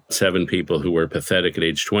about 7 people who were pathetic at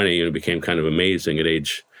age 20 and became kind of amazing at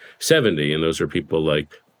age 70. And those are people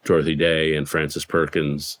like Dorothy Day and Francis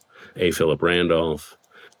Perkins, A. Philip Randolph.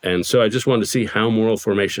 And so I just wanted to see how moral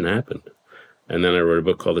formation happened. And then I wrote a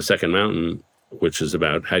book called The Second Mountain, which is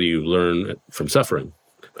about how do you learn from suffering?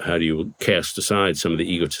 How do you cast aside some of the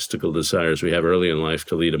egotistical desires we have early in life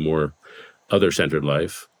to lead a more other-centered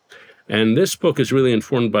life? And this book is really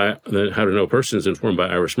informed by, How to Know a Person is informed by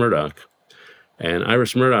Iris Murdoch. And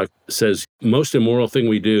Iris Murdoch says, most immoral thing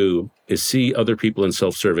we do is see other people in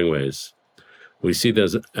self-serving ways. We see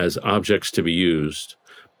them as objects to be used,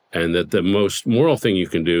 and that the most moral thing you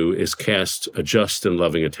can do is cast a just and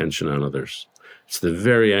loving attention on others. It's the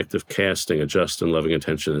very act of casting a just and loving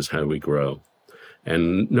attention is how we grow.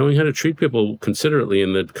 And knowing how to treat people considerately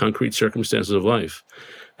in the concrete circumstances of life.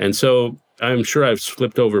 And so I'm sure I've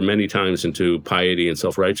slipped over many times into piety and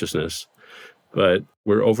self-righteousness, but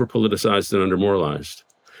we're over-politicized and under-moralized.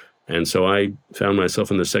 And so I found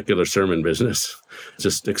myself in the secular sermon business,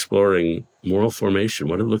 just exploring moral formation,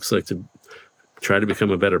 what it looks like to try to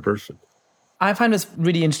become a better person. I find this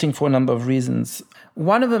really interesting for a number of reasons.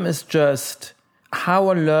 One of them is just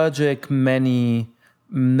how allergic many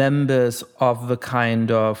members of the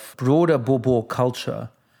kind of broader bobo culture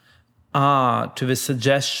are to the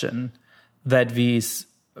suggestion that these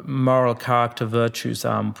moral character virtues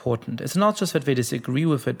are important. It's not just that they disagree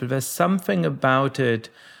with it, but there's something about it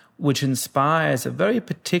which inspires a very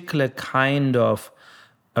particular kind of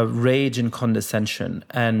rage and condescension.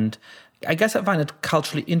 And I guess I find it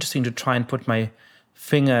culturally interesting to try and put my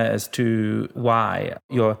finger as to why.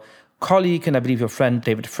 Your colleague and I believe your friend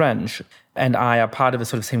David French and I are part of a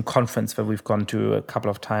sort of same conference that we've gone to a couple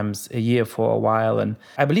of times a year for a while. And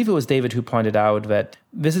I believe it was David who pointed out that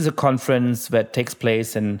this is a conference that takes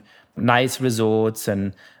place in nice resorts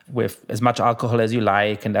and with as much alcohol as you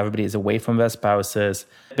like, and everybody is away from their spouses.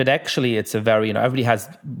 But actually, it's a very, everybody has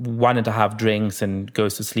 1.5 drinks and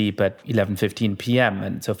goes to sleep at 11:15 p.m.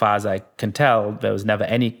 And so far as I can tell, there was never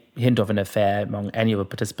any hint of an affair among any of the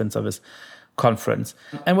participants of this conference.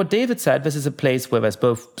 And what David said, this is a place where there's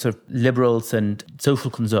both sort of liberals and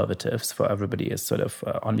social conservatives, for everybody is sort of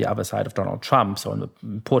on the other side of Donald Trump, so in the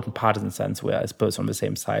important partisan sense, we're, I suppose, on the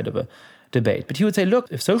same side of a debate. But he would say,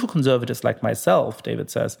 look, if social conservatives like myself,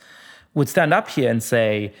 David says, would stand up here and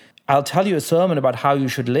say, I'll tell you a sermon about how you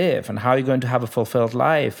should live and how you're going to have a fulfilled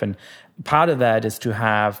life. And part of that is to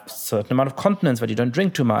have a certain amount of continence, that you don't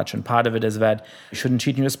drink too much. And part of it is that you shouldn't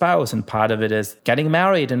cheat on your spouse. And part of it is getting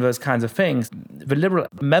married and those kinds of things. The liberal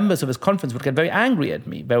members of this conference would get very angry at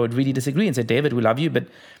me. They would really disagree and say, David, we love you, but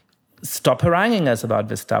stop haranguing us about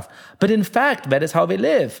this stuff. But in fact, that is how they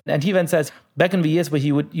live. And he then says, back in the years where he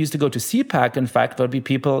used to go to CPAC, in fact, there'd be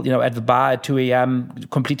people, at the bar at 2 a.m.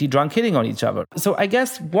 completely drunk hitting on each other. So I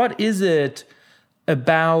guess, what is it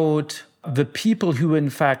about the people who, in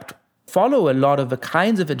fact, follow a lot of the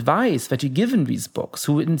kinds of advice that you give in these books,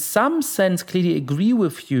 who in some sense clearly agree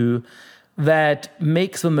with you, that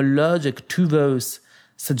makes them allergic to those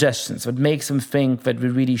suggestions, that makes them think that we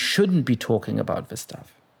really shouldn't be talking about this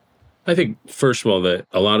stuff? I think, first of all, that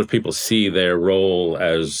a lot of people see their role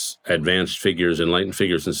as advanced figures, enlightened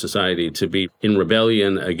figures in society, to be in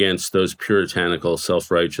rebellion against those puritanical,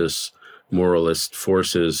 self-righteous, moralist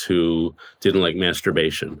forces who didn't like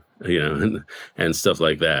masturbation, and stuff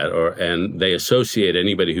like that. And they associate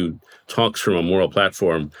anybody who talks from a moral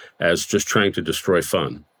platform as just trying to destroy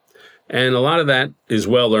fun. And a lot of that is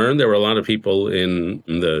well earned. There were a lot of people in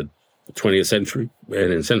the 20th century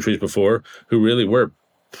and in centuries before who really were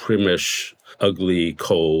primish, ugly,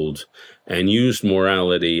 cold, and used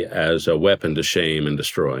morality as a weapon to shame and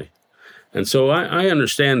destroy. And so I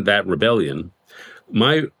understand that rebellion.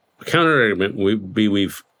 My counter-argument would be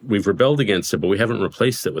we've rebelled against it, but we haven't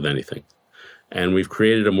replaced it with anything. And we've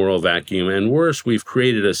created a moral vacuum. And worse, we've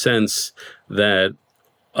created a sense that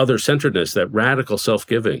other-centeredness, that radical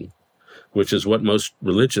self-giving, which is what most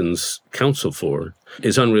religions counsel for,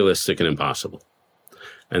 is unrealistic and impossible.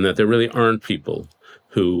 And that there really aren't people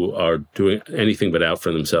who are doing anything but out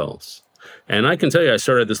for themselves. And I can tell you, I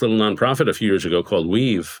started this little nonprofit a few years ago called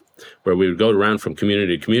Weave, where we would go around from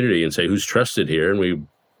community to community and say, who's trusted here? And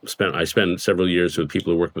I spent several years with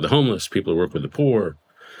people who work with the homeless, people who work with the poor,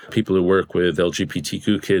 people who work with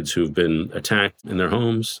LGBTQ kids who've been attacked in their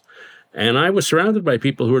homes. And I was surrounded by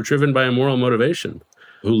people who are driven by a moral motivation,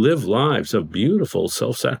 who live lives of beautiful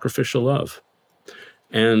self-sacrificial love.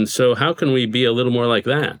 And so how can we be a little more like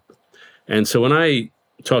that? And so when I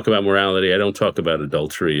talk about morality, I don't talk about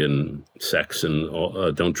adultery and sex and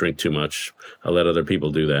don't drink too much. I'll let other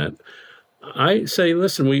people do that. I say,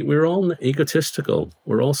 listen, we're all egotistical.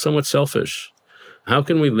 We're all somewhat selfish. How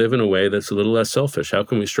can we live in a way that's a little less selfish? How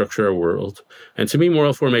can we structure our world? And to me,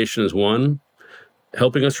 moral formation is 1,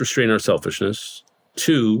 helping us restrain our selfishness.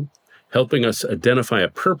 2, helping us identify a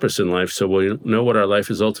purpose in life so we know what our life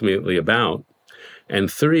is ultimately about. And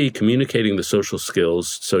 3, communicating the social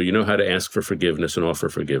skills so you know how to ask for forgiveness and offer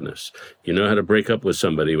forgiveness. You know how to break up with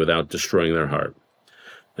somebody without destroying their heart.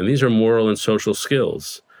 And these are moral and social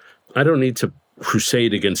skills. I don't need to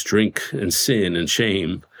crusade against drink and sin and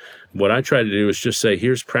shame. What I try to do is just say,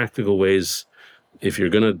 here's practical ways. If you're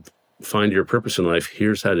going to find your purpose in life,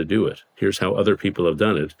 here's how to do it. Here's how other people have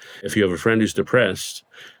done it. If you have a friend who's depressed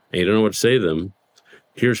and you don't know what to say to them,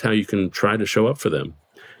 here's how you can try to show up for them.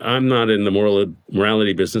 I'm not in the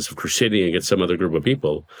morality business of crusading against some other group of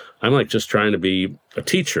people. I'm like just trying to be a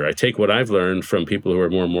teacher. I take what I've learned from people who are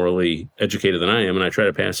more morally educated than I am, and I try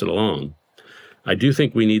to pass it along. I do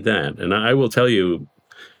think we need that. And I will tell you,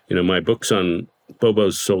 my books on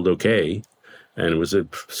Bobo's sold okay, and it was a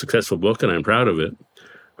successful book, and I'm proud of it.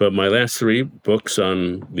 But my last 3 books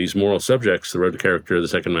on these moral subjects, The Road to Character, The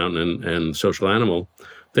Second Mountain, and Social Animal,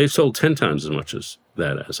 they've sold 10 times as much as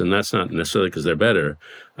that has. And that's not necessarily because they're better.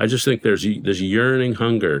 I just think there's yearning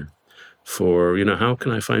hunger for, how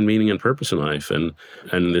can I find meaning and purpose in life? And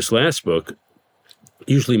this last book,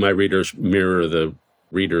 usually my readers mirror the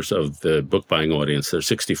readers of the book buying audience. They're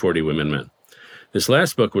 60-40 women, men. This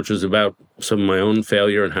last book, which is about some of my own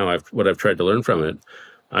failure and what I've tried to learn from it,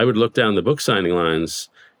 I would look down the book signing lines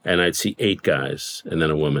and I'd see 8 guys and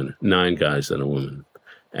then a woman, 9 guys, then a woman.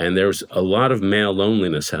 And there's a lot of male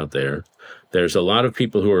loneliness out there. There's a lot of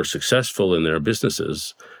people who are successful in their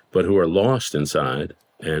businesses, but who are lost inside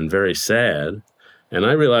and very sad. And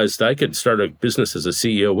I realized I could start a business as a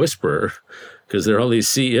CEO whisperer, because there are all these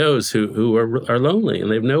CEOs who are lonely and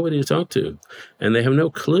they have nobody to talk to. And they have no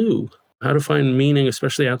clue how to find meaning,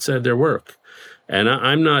 especially outside their work. And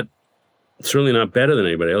I'm certainly not better than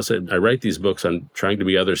anybody else. I write these books on trying to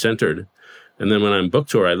be other-centered. And then when I'm book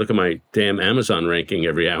tour, I look at my damn Amazon ranking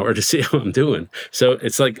every hour to see how I'm doing. So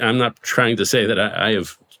it's like I'm not trying to say that I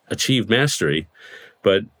have achieved mastery,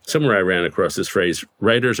 but somewhere I ran across this phrase,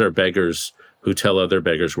 writers are beggars who tell other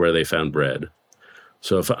beggars where they found bread.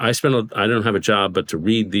 So if I don't have a job but to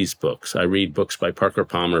read these books. I read books by Parker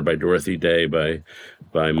Palmer, by Dorothy Day, by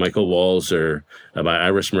Michael Walzer, by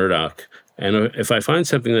Iris Murdoch. And if I find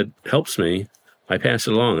something that helps me, I pass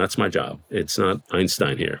it along. That's my job. It's not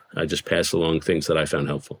Einstein here. I just pass along things that I found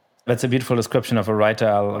helpful. That's a beautiful description of a writer.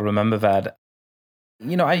 I'll remember that.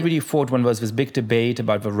 I really thought when there was this big debate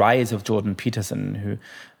about the rise of Jordan Peterson, who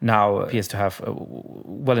now appears to have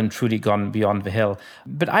well and truly gone beyond the hill.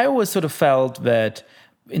 But I always sort of felt that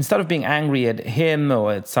instead of being angry at him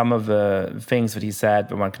or at some of the things that he said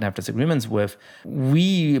that one can have disagreements with,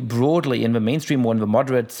 we broadly in the mainstream or in the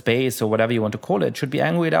moderate space or whatever you want to call it, should be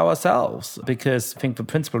angry at ourselves. Because I think the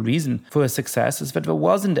principal reason for his success is that there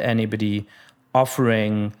wasn't anybody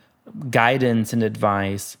offering guidance and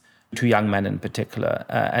advice to young men in particular,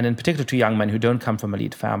 and in particular to young men who don't come from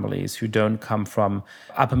elite families, who don't come from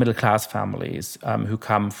upper middle class families, who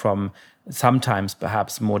come from sometimes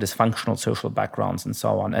perhaps more dysfunctional social backgrounds and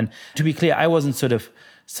so on. And to be clear, I wasn't sort of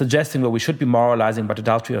suggesting that we should be moralizing about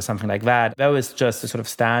adultery or something like that. That was just a sort of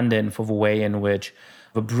stand-in for the way in which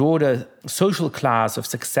the broader social class of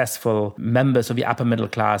successful members of the upper middle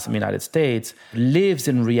class in the United States lives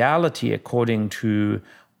in reality according to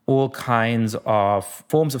all kinds of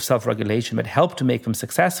forms of self-regulation that help to make them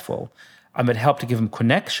successful and that help to give them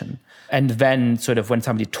connection. And then sort of when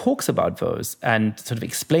somebody talks about those and sort of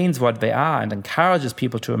explains what they are and encourages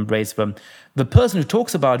people to embrace them, the person who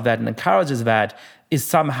talks about that and encourages that is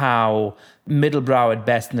somehow middlebrow at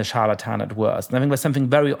best and a charlatan at worst. And I think there's something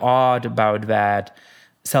very odd about that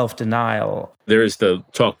self-denial. There is the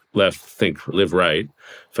talk left, think, live right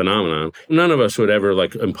phenomenon. None of us would ever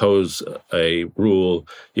impose a rule,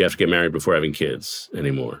 you have to get married before having kids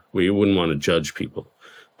anymore. We wouldn't want to judge people.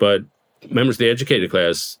 But members of the educated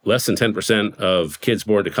class, less than 10% of kids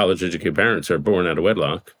born to college-educated parents are born out of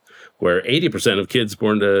wedlock, where 80% of kids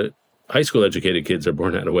born to high school-educated kids are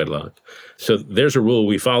born out of wedlock. So there's a rule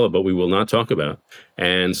we follow, but we will not talk about.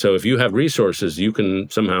 And so if you have resources, you can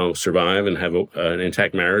somehow survive and have an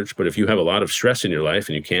intact marriage. But if you have a lot of stress in your life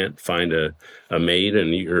and you can't find a mate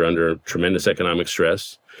and you're under tremendous economic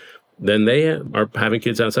stress, then they are having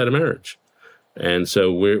kids outside of marriage. And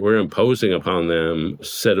so we're imposing upon them a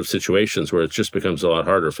set of situations where it just becomes a lot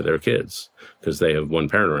harder for their kids because they have one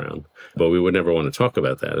parent around. But we would never want to talk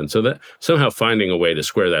about that. And so that somehow finding a way to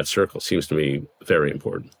square that circle seems to me very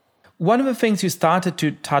important. One of the things you started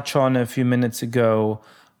to touch on a few minutes ago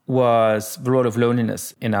was the role of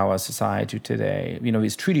loneliness in our society today.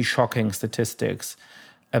 These truly shocking statistics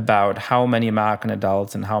about how many American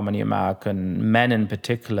adults and how many American men in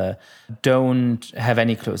particular don't have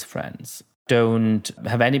any close friends, don't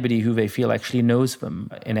have anybody who they feel actually knows them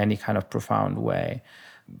in any kind of profound way.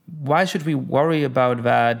 Why should we worry about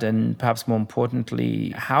that? And perhaps more importantly,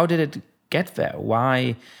 how did it get there?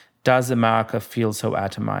 Why does America feel so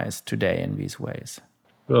atomized today in these ways?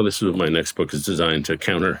 Well, this is what my next book is designed to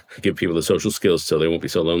counter, give people the social skills so they won't be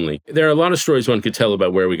so lonely. There are a lot of stories one could tell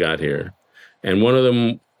about where we got here. And one of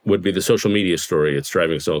them would be the social media story. It's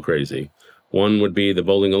driving us all crazy. One would be the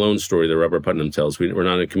bowling alone story that Robert Putnam tells. We're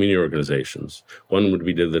not in community organizations. One would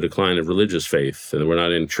be the decline of religious faith, and we're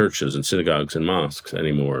not in churches and synagogues and mosques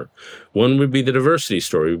anymore. One would be the diversity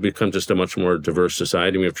story. We've become just a much more diverse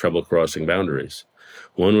society, and we have trouble crossing boundaries.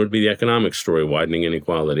 One would be the economic story, widening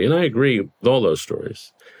inequality. And I agree with all those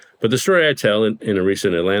stories. But the story I tell in a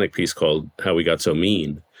recent Atlantic piece called How We Got So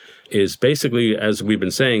Mean is basically, as we've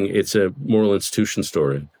been saying, it's a moral institution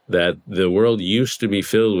story, that the world used to be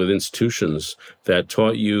filled with institutions that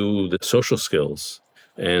taught you the social skills.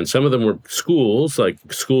 And some of them were schools, like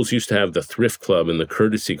schools used to have the thrift club and the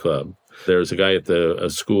courtesy club. There was a guy at a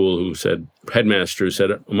school who said, headmaster who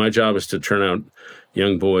said, my job is to turn out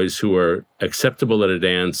young boys who are acceptable at a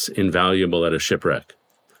dance, invaluable at a shipwreck.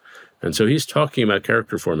 And so he's talking about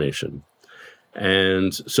character formation.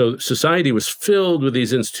 And so society was filled with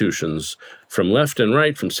these institutions from left and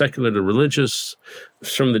right, from secular to religious.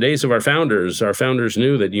 From the days of our founders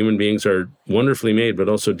knew that human beings are wonderfully made, but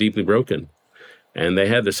also deeply broken. And they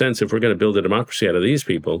had the sense, if we're going to build a democracy out of these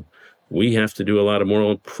people, we have to do a lot of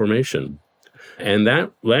moral formation. And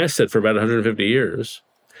that lasted for about 150 years.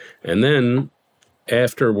 And then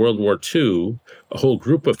after World War II, a whole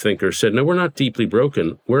group of thinkers said, no, we're not deeply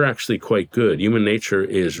broken. We're actually quite good. Human nature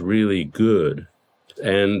is really good.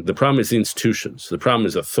 And the problem is the institutions. The problem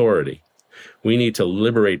is authority. We need to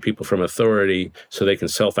liberate people from authority so they can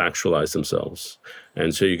self-actualize themselves.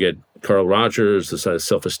 And so you get Carl Rogers, the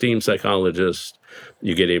self-esteem psychologist.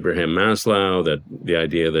 You get Abraham Maslow, that the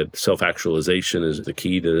idea that self-actualization is the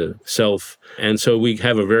key to self. And so we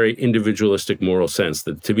have a very individualistic moral sense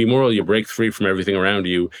that to be moral, you break free from everything around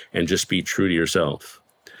you and just be true to yourself.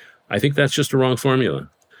 I think that's just a wrong formula.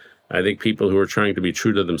 I think people who are trying to be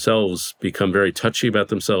true to themselves become very touchy about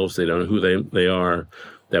themselves. They don't know who they are,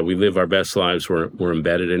 that we live our best lives. We're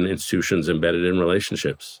embedded in institutions, embedded in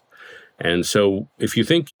relationships. And so if you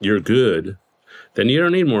think you're good, then you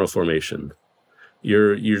don't need moral formation.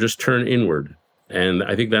 You just turn inward. And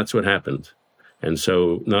I think that's what happened. And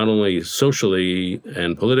so not only socially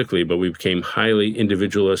and politically, but we became highly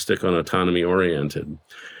individualistic and autonomy oriented.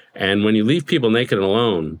 And when you leave people naked and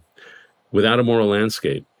alone, without a moral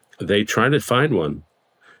landscape. They try to find one,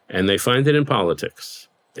 and they find it in politics.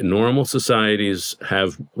 Normal societies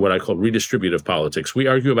have what I call redistributive politics. We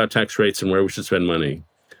argue about tax rates and where we should spend money.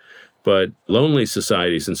 But lonely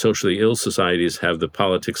societies and socially ill societies have the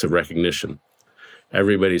politics of recognition.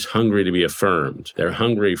 Everybody's hungry to be affirmed. They're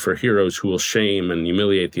hungry for heroes who will shame and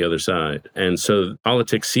humiliate the other side. And so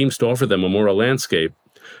politics seems to offer them a moral landscape.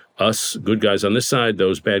 Us good guys on this side,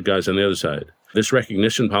 those bad guys on the other side. This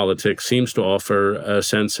recognition politics seems to offer a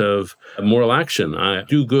sense of moral action. I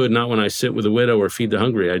do good not when I sit with a widow or feed the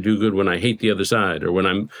hungry. I do good when I hate the other side or when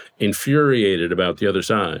I'm infuriated about the other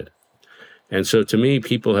side. And so to me,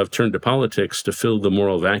 people have turned to politics to fill the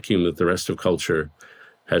moral vacuum that the rest of culture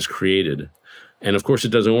has created. And of course, it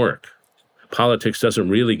doesn't work. Politics doesn't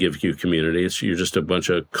really give you community. You're just a bunch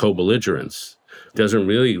of co-belligerents. It doesn't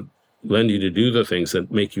really lend you to do the things that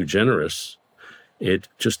make you generous. It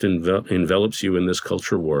just envelops you in this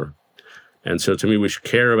culture war. And so to me, we should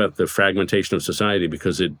care about the fragmentation of society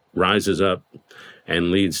because it rises up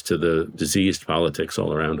and leads to the diseased politics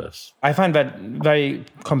all around us. I find that very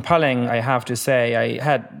compelling, I have to say. I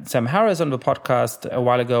had Sam Harris on the podcast a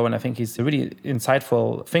while ago, and I think he's a really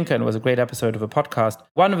insightful thinker, and it was a great episode of a podcast.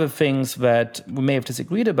 One of the things that we may have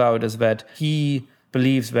disagreed about is that he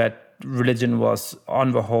believes that religion was,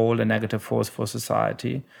 on the whole, a negative force for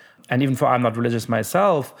society. And even though I'm not religious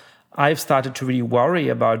myself, I've started to really worry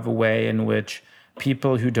about the way in which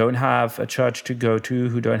people who don't have a church to go to,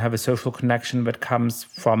 who don't have a social connection that comes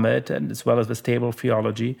from it, and as well as the stable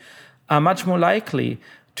theology, are much more likely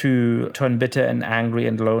to turn bitter and angry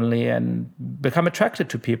and lonely and become attracted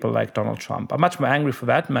to people like Donald Trump. I'm much more angry, for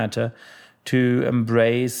that matter, to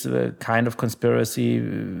embrace the kind of conspiracy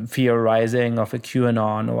theorizing of a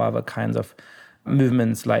QAnon or other kinds of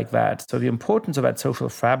movements like that. So the importance of that social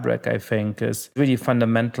fabric, I think, is really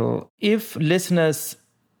fundamental. If listeners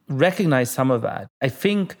recognize some of that, I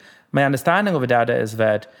think my understanding of the data is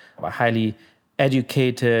that highly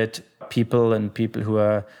educated people and people who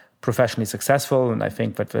are professionally successful, and I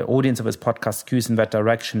think that the audience of this podcast skews in that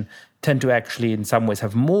direction, tend to actually in some ways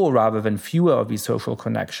have more rather than fewer of these social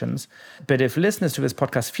connections. But if listeners to this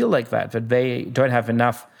podcast feel like that they don't have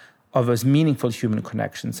enough of those meaningful human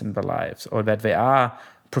connections in their lives, or that they are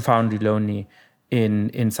profoundly lonely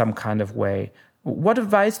in some kind of way, what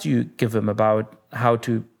advice do you give them about how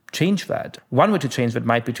to change that? One way to change that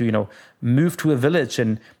might be to, move to a village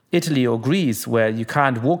in Italy or Greece where you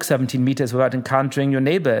can't walk 17 meters without encountering your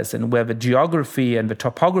neighbors, and where the geography and the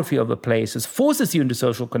topography of the places forces you into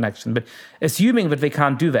social connection. But assuming that they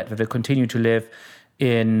can't do that they continue to live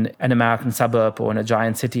in an American suburb or in a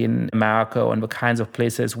giant city in America, or in the kinds of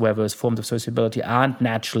places where those forms of sociability aren't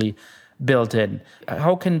naturally built in,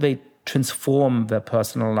 how can they transform their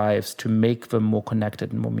personal lives to make them more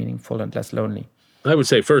connected and more meaningful and less lonely? I would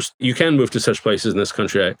say, first, you can move to such places in this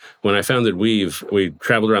country. When I founded Weave, we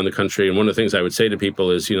traveled around the country, and one of the things I would say to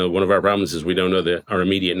people is, one of our problems is we don't know our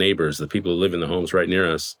immediate neighbors, the people who live in the homes right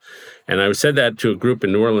near us. And I said that to a group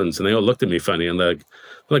in New Orleans, and they all looked at me funny, and like,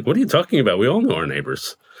 what are you talking about? We all know our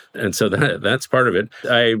neighbors. And so that's part of it.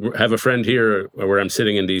 I have a friend here where I'm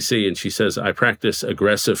sitting in D.C., and she says, I practice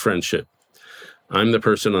aggressive friendship. I'm the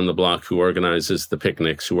person on the block who organizes the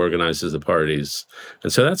picnics, who organizes the parties.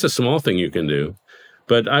 And so that's a small thing you can do.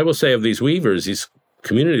 But I will say of these weavers, these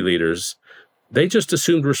community leaders, they just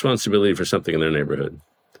assumed responsibility for something in their neighborhood.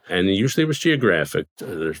 And usually it was geographic.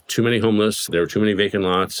 There's too many homeless. There were too many vacant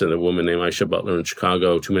lots. And a woman named Aisha Butler in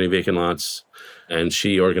Chicago, too many vacant lots. And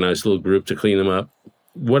she organized a little group to clean them up.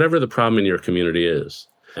 Whatever the problem in your community is.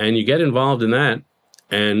 And you get involved in that,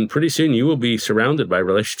 and pretty soon you will be surrounded by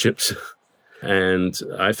relationships. And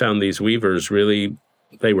I found these weavers really,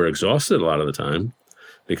 they were exhausted a lot of the time,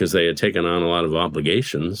 because they had taken on a lot of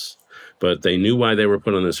obligations, but they knew why they were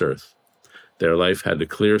put on this earth. Their life had a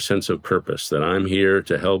clear sense of purpose, that I'm here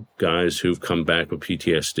to help guys who've come back with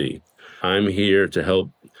PTSD. I'm here to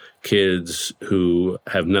help kids who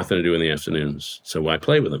have nothing to do in the afternoons, so why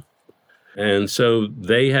play with them? And so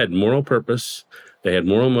they had moral purpose, they had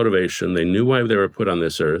moral motivation, they knew why they were put on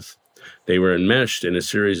this earth. They were enmeshed in a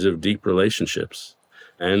series of deep relationships.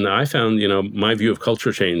 And I found, my view of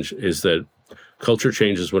culture change is that culture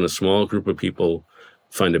changes when a small group of people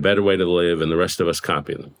find a better way to live and the rest of us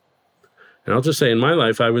copy them. And I'll just say in my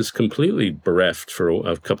life, I was completely bereft for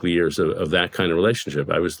a couple of years of that kind of relationship.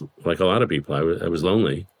 I was, like a lot of people, I was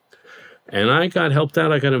lonely. And I got helped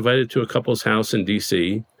out. I got invited to a couple's house in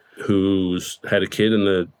D.C. who had a kid in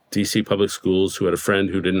the D.C. public schools who had a friend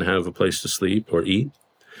who didn't have a place to sleep or eat.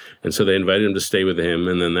 And so they invited him to stay with him.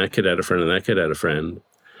 And then that kid had a friend and that kid had a friend.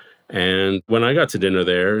 And when I got to dinner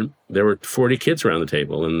there were 40 kids around the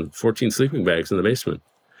table and 14 sleeping bags in the basement.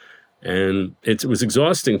 And it was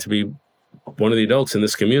exhausting to be one of the adults in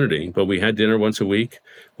this community, but we had dinner once a week.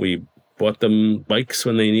 We bought them bikes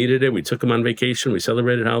when they needed it. We took them on vacation. We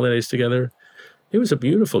celebrated holidays together. It was a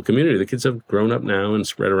beautiful community. The kids have grown up now and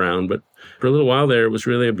spread around, but for a little while there, it was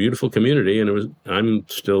really a beautiful community. And I'm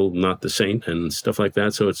still not the saint and stuff like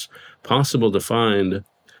that. So it's possible to find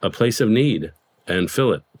a place of need and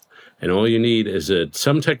fill it. And all you need is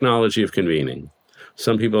some technology of convening.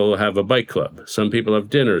 Some people have a bike club. Some people have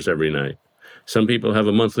dinners every night. Some people have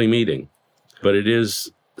a monthly meeting. But it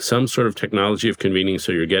is some sort of technology of convening,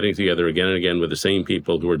 so you're getting together again and again with the same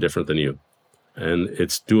people who are different than you. And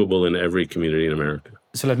it's doable in every community in America.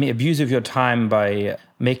 So let me abuse of your time by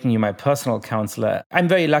making you my personal counselor. I'm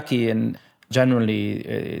very lucky, and generally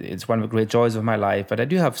it's one of the great joys of my life, but I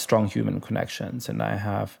do have strong human connections, and I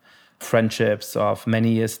have friendships of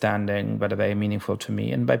many years standing that are very meaningful to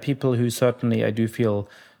me, and by people who certainly I do feel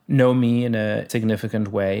know me in a significant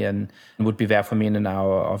way and would be there for me in an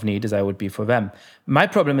hour of need as I would be for them. My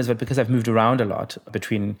problem is that because I've moved around a lot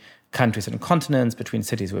between countries and continents, between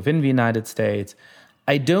cities within the United States,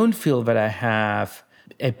 I don't feel that I have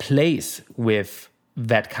a place with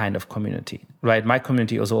that kind of community, right? My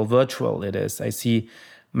community is all virtual. It is. I see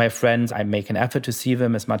my friends. I make an effort to see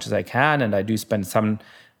them as much as I can, and I do spend some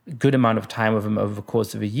good amount of time with them over the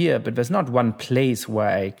course of a year, but there's not one place where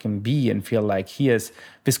I can be and feel like here's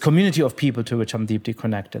this community of people to which I'm deeply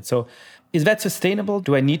connected. So is that sustainable?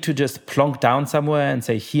 Do I need to just plonk down somewhere and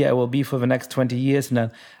say, here I will be for the next 20 years and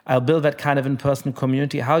then I'll build that kind of in-person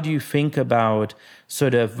community? How do you think about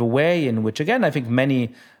sort of the way in which, again, I think many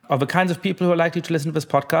of the kinds of people who are likely to listen to this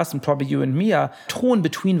podcast, and probably you and me, are torn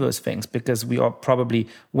between those things because we all probably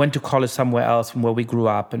went to college somewhere else from where we grew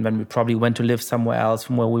up, and then we probably went to live somewhere else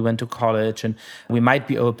from where we went to college, and we might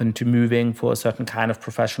be open to moving for a certain kind of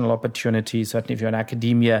professional opportunity. Certainly if you're in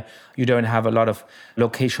academia, you don't have a lot of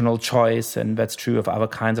locational choice, and that's true of other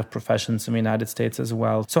kinds of professions in the United States as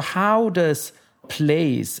well. So how does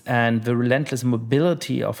place and the relentless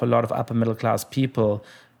mobility of a lot of upper middle class people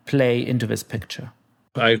play into this picture?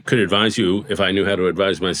 I could advise you if I knew how to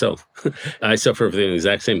advise myself. I suffer from the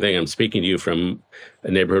exact same thing. I'm speaking to you from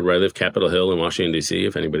a neighborhood where I live, Capitol Hill in Washington, D.C.,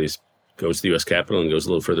 if anybody goes to the U.S. Capitol and goes a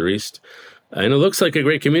little further east. And it looks like a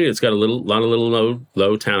great community. It's got a lot of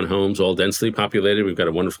low townhomes, all densely populated. We've got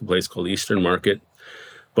a wonderful place called Eastern Market.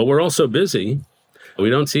 But we're all so busy, we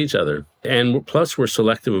don't see each other. And plus, we're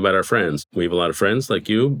selective about our friends. We have a lot of friends like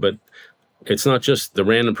you, but it's not just the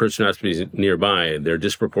random person who has to be nearby. They're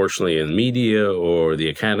disproportionately in media or the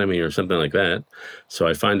academy or something like that. So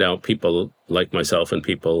I find out people like myself and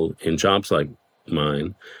people in jobs like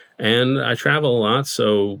mine. And I travel a lot.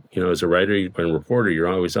 So, as a writer and reporter, you're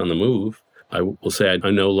always on the move. I will say I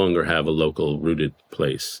no longer have a local rooted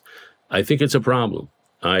place. I think it's a problem.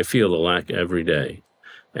 I feel the lack every day.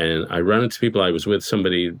 And I run into people. I was with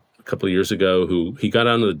somebody a couple of years ago who he got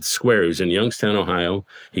on the square. He was in Youngstown, Ohio.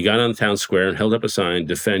 He got on the town square and held up a sign,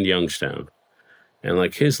 "Defend Youngstown."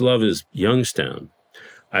 And his love is Youngstown.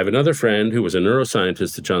 I have another friend who was a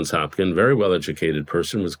neuroscientist at Johns Hopkins, very well-educated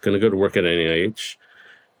person, was going to go to work at NIH.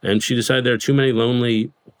 And she decided there are too many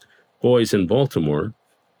lonely boys in Baltimore.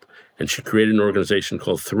 And she created an organization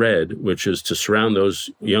called Thread, which is to surround those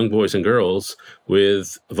young boys and girls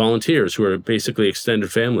with volunteers who are basically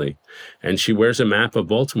extended family. And she wears a map of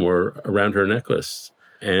Baltimore around her necklace.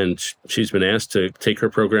 And she's been asked to take her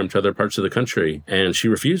program to other parts of the country. And she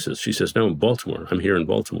refuses. She says, no, Baltimore. I'm here in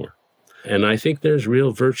Baltimore. And I think there's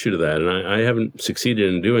real virtue to that. And I haven't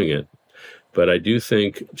succeeded in doing it. But I do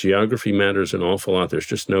think geography matters an awful lot. There's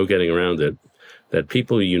just no getting around it. That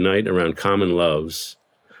people unite around common loves.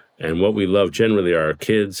 And what we love generally are our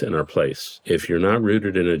kids and our place. If you're not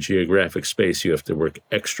rooted in a geographic space, you have to work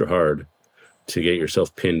extra hard to get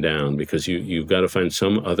yourself pinned down because you've got to find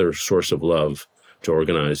some other source of love to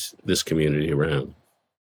organize this community around.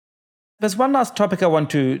 There's one last topic I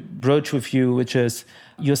want to broach with you, which is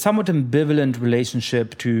your somewhat ambivalent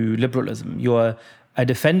relationship to liberalism. You're a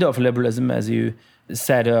defender of liberalism, as you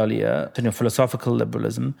said earlier, philosophical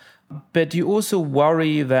liberalism, but you also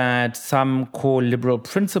worry that some core liberal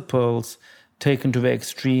principles taken to the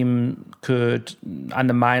extreme could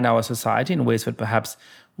undermine our society in ways that perhaps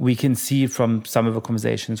we can see from some of the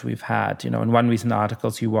conversations we've had. In one recent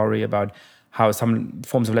article, you worry about how some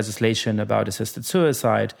forms of legislation about assisted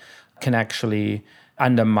suicide can actually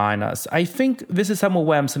undermine us. I think this is somewhere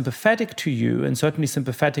where I'm sympathetic to you, and certainly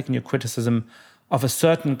sympathetic in your criticism of a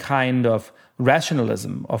certain kind of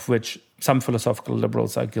rationalism of which some philosophical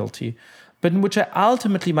liberals are guilty. but in which I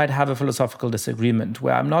ultimately might have a philosophical disagreement,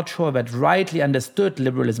 where I'm not sure that rightly understood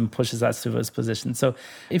liberalism pushes us to those positions. So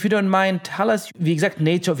if you don't mind, tell us the exact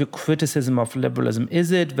nature of your criticism of liberalism.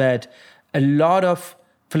 Is it that a lot of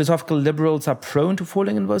philosophical liberals are prone to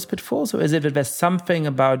falling in those pitfalls, or is it that there's something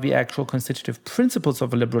about the actual constitutive principles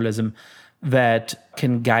of liberalism that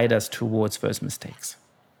can guide us towards those mistakes?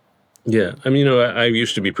 Yeah. I mean, I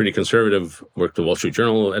used to be pretty conservative, worked the Wall Street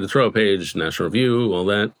Journal editorial page, National Review, all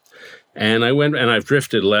that. And I went and I've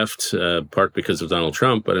drifted left, part because of Donald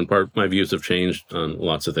Trump, but in part my views have changed on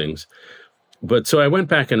lots of things. But so I went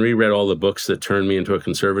back and reread all the books that turned me into a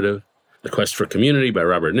conservative. The Quest for Community by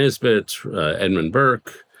Robert Nisbet, Edmund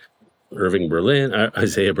Burke, Irving Berlin,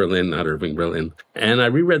 Isaiah Berlin, not Irving Berlin. And I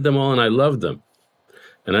reread them all and I loved them.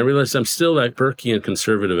 And I realized I'm still that Burkean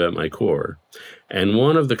conservative at my core. And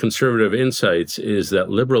one of the conservative insights is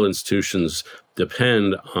that liberal institutions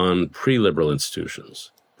depend on pre-liberal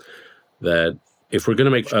institutions. That if we're going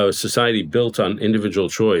to make a society built on individual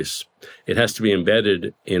choice, it has to be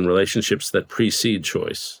embedded in relationships that precede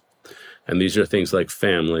choice. And these are things like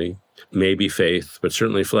family, maybe faith, but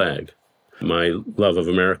certainly flag. My love of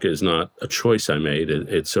America is not a choice I made.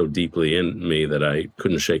 It's so deeply in me that I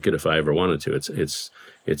couldn't shake it if I ever wanted to.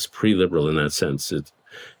 It's pre-liberal in that sense.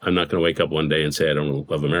 I'm not going to wake up one day and say I don't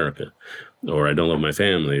love America, or I don't love my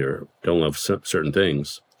family, or don't love certain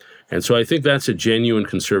things. And so I think that's a genuine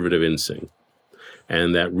conservative instinct.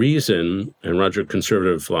 And that reason, and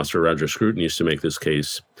conservative philosopher Roger Scruton used to make this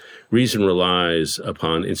case, reason relies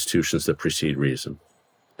upon institutions that precede reason.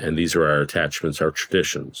 And these are our attachments, our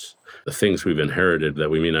traditions, the things we've inherited that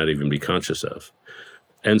we may not even be conscious of.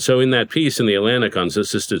 And so in that piece in The Atlantic on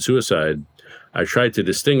assisted suicide, I tried to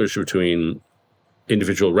distinguish between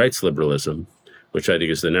individual rights liberalism, which I think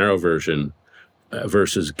is the narrow version,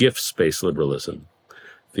 versus gifts-based liberalism.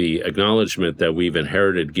 The acknowledgement that we've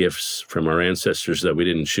inherited gifts from our ancestors that we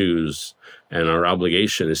didn't choose, and our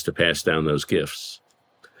obligation is to pass down those gifts.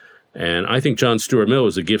 And I think John Stuart Mill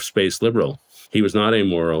was a gifts-based liberal. He was not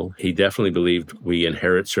amoral. He definitely believed we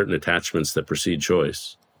inherit certain attachments that precede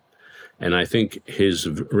choice. And I think his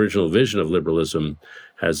original vision of liberalism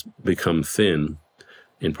has become thin,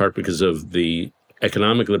 in part because of the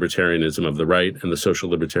economic libertarianism of the right and the social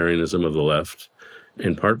libertarianism of the left,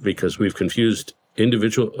 in part because we've confused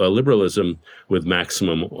individual liberalism with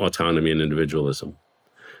maximum autonomy and individualism.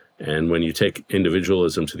 And when you take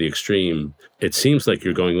individualism to the extreme, it seems like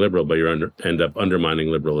you're going liberal, but you end up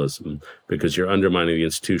undermining liberalism because you're undermining the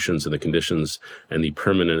institutions and the conditions and the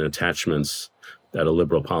permanent attachments that a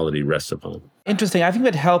liberal polity rests upon. Interesting. I think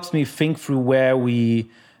that helps me think through where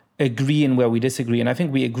we agree and where we disagree. And I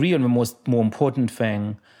think we agree on the more important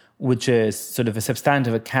thing, which is sort of a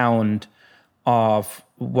substantive account of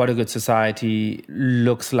what a good society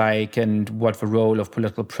looks like and what the role of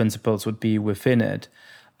political principles would be within it.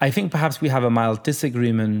 I think perhaps we have a mild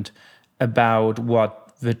disagreement about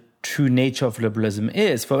what the true nature of liberalism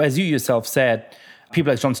is. For as you yourself said,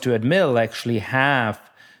 people like John Stuart Mill actually have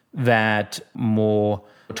that more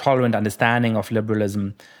tolerant understanding of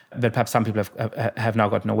liberalism that perhaps some people have now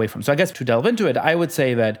gotten away from. So I guess to delve into it, I would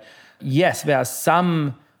say that, yes, there are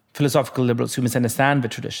some philosophical liberals who misunderstand the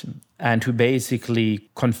tradition and who basically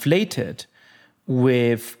conflate it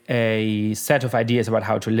with a set of ideas about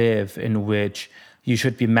how to live in which you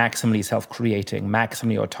should be maximally self-creating,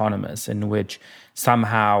 maximally autonomous, in which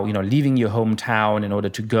somehow, leaving your hometown in order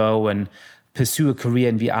to go and pursue a career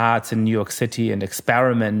in the arts in New York City and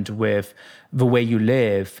experiment with the way you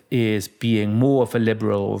live is being more of a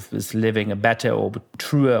liberal, is living a better or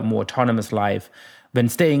truer, more autonomous life than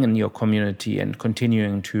staying in your community and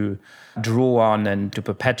continuing to draw on and to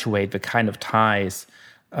perpetuate the kind of ties,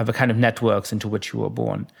 the kind of networks into which you were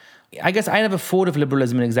born. I guess I never thought of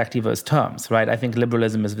liberalism in exactly those terms, right? I think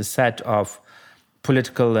liberalism is the set of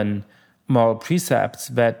political and moral precepts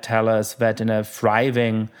that tell us that in a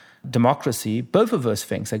thriving democracy, both of those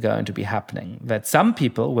things are going to be happening. That some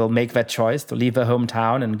people will make that choice to leave their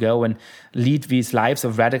hometown and go and lead these lives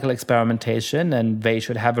of radical experimentation, and they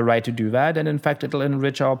should have a right to do that. And in fact, it'll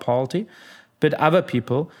enrich our polity. But other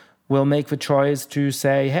people will make the choice to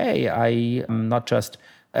say, hey, I am not just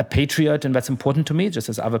a patriot and that's important to me, just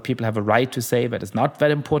as other people have a right to say that it's not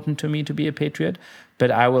that important to me to be a patriot, but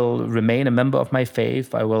I will remain a member of my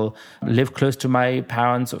faith. I will live close to my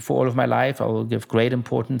parents for all of my life. I will give great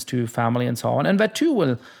importance to family and so on. And that too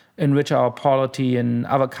will enrich our polity in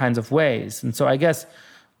other kinds of ways. And so I guess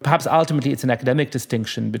perhaps ultimately it's an academic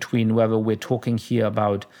distinction between whether we're talking here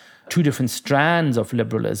about two different strands of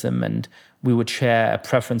liberalism and we would share a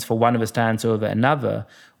preference for one of the strands over another,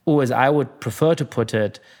 or as I would prefer to put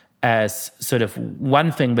it, as sort of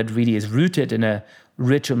one thing that really is rooted in a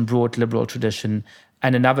rich and broad liberal tradition,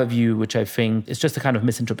 and another view, which I think is just a kind of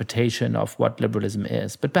misinterpretation of what liberalism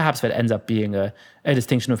is. But perhaps that ends up being a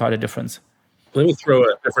distinction without a difference. Let me throw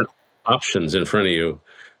different options in front of you.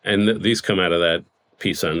 And these come out of that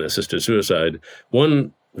piece on assisted suicide.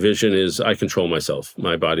 One vision is I control myself.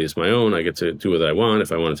 My body is my own. I get to do what I want.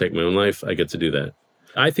 If I want to take my own life, I get to do that.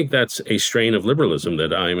 I think that's a strain of liberalism,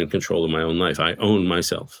 that I'm in control of my own life. I own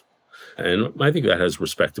myself. And I think that has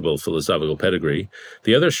respectable philosophical pedigree.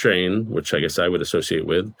 The other strain, which I guess I would associate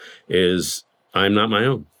with, is I'm not my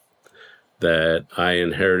own. That I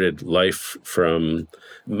inherited life from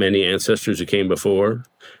many ancestors who came before,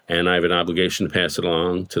 and I have an obligation to pass it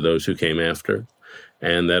along to those who came after,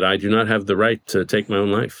 and that I do not have the right to take my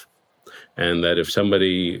own life. And that if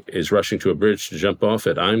somebody is rushing to a bridge to jump off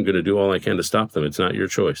it, I'm going to do all I can to stop them. It's not your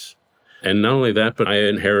choice. And not only that, but I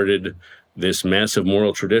inherited this massive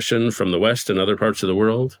moral tradition from the West and other parts of the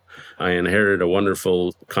world. I inherited a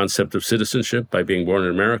wonderful concept of citizenship by being born in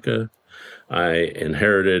America. I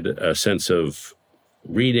inherited a sense of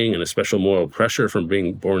reading and a special moral pressure from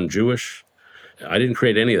being born Jewish. I didn't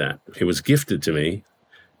create any of that. It was gifted to me,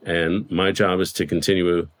 and my job is to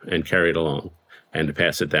continue and carry it along and to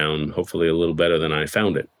pass it down, hopefully a little better than I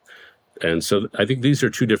found it. And so I think these are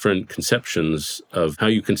two different conceptions of how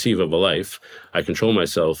you conceive of a life. I control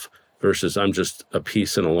myself versus I'm just a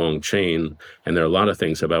piece in a long chain, and there are a lot of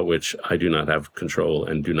things about which I do not have control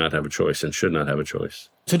and do not have a choice and should not have a choice.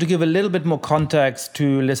 So to give a little bit more context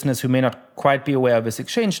to listeners who may not quite be aware of this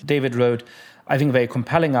exchange, David wrote, I think, a very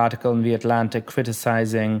compelling article in The Atlantic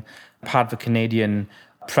criticizing part of the Canadian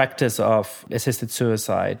practice of assisted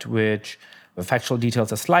suicide, which the factual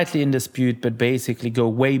details are slightly in dispute, but basically go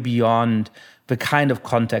way beyond the kind of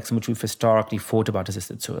context in which we've historically thought about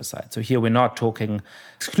assisted suicide. So here we're not talking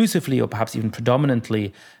exclusively or perhaps even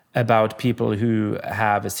predominantly about people who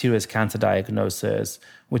have a serious cancer diagnosis,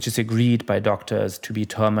 which is agreed by doctors to be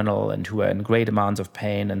terminal and who are in great amounts of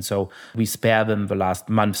pain. And so we spare them the last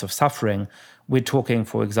months of suffering. We're talking,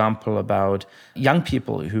 for example, about young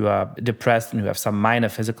people who are depressed and who have some minor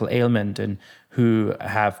physical ailment and who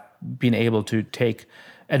have been able to take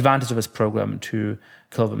advantage of this program to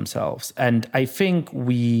kill themselves. And I think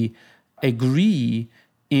we agree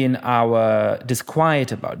in our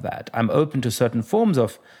disquiet about that. I'm open to certain forms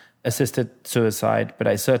of assisted suicide, but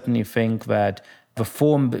I certainly think that the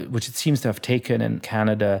form which it seems to have taken in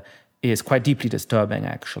Canada is quite deeply disturbing,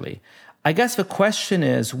 actually. I guess the question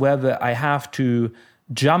is whether I have to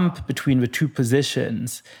jump between the two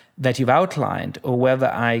positions that you've outlined, or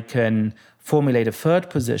whether I can formulate a third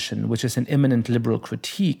position, which is an imminent liberal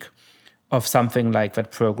critique of something like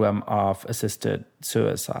that program of assisted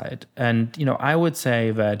suicide. And, I would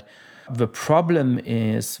say that the problem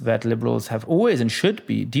is that liberals have always and should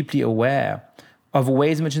be deeply aware of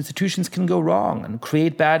ways in which institutions can go wrong and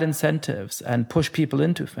create bad incentives and push people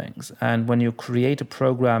into things. And when you create a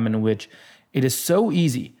program in which it is so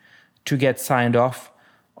easy to get signed off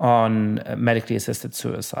on medically assisted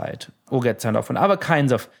suicide or get signed off on other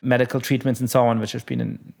kinds of medical treatments and so on, which have been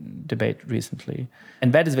in debate recently.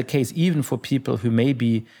 And that is the case even for people who may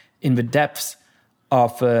be in the depths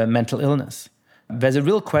of mental illness. There's a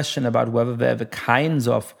real question about whether they're the kinds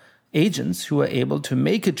of agents who are able to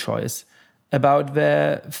make a choice about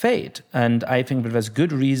their fate. And I think that there's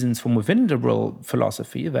good reasons from within liberal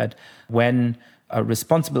philosophy that when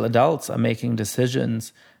responsible adults are making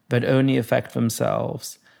decisions that only affect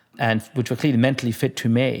themselves and which are clearly mentally fit to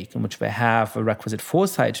make and which they have a requisite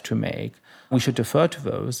foresight to make, we should defer to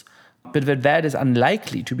those. But that is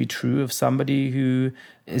unlikely to be true of somebody who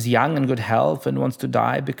is young and good health and wants to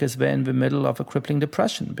die because they're in the middle of a crippling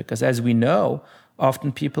depression. Because as we know,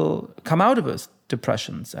 often people come out of those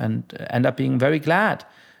depressions and end up being very glad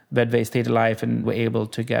that they stayed alive and were able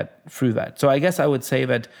to get through that. So I guess I would say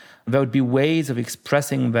that there would be ways of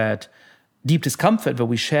expressing that deep discomfort that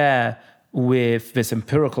we share with this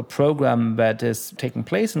empirical program that is taking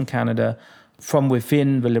place in Canada from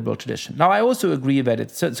within the liberal tradition. Now, I also agree that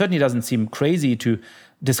it certainly doesn't seem crazy to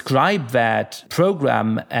describe that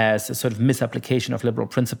program as a sort of misapplication of liberal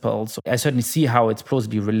principles. I certainly see how it's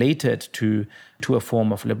plausibly related to a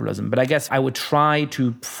form of liberalism. But I guess I would try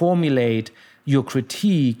to formulate your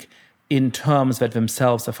critique in terms that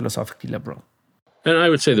themselves are philosophically liberal. And I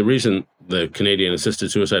would say the reason the Canadian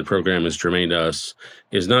assisted suicide program is germane to us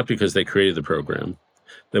is not because they created the program.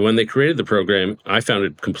 That when they created the program, I found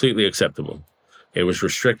it completely acceptable. It was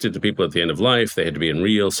restricted to people at the end of life. They had to be in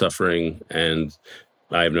real suffering. And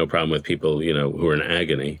I have no problem with people, who are in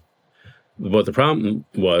agony. But the problem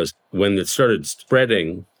was when it started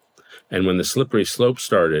spreading and when the slippery slope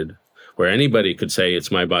started, where anybody could say,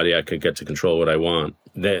 it's my body, I could get to control what I want.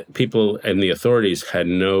 that people and the authorities had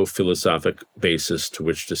no philosophic basis to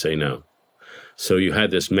which to say no. So you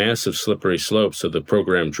had this massive slippery slope. So the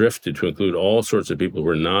program drifted to include all sorts of people who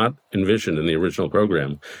were not envisioned in the original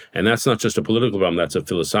program. And that's not just a political problem, that's a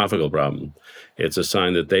philosophical problem. It's a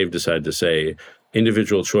sign that they've decided to say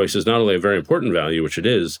individual choice is not only a very important value, which it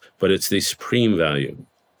is, but it's the supreme value.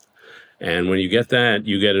 And when you get that,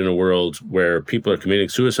 you get in a world where people are committing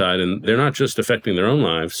suicide, and they're not just affecting their own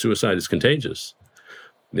lives. Suicide is contagious.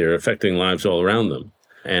 They're affecting lives all around them.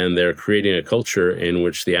 And they're creating a culture in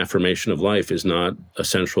which the affirmation of life is not a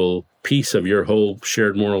central piece of your whole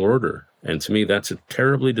shared moral order. And to me, that's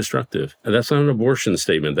terribly destructive. And that's not an abortion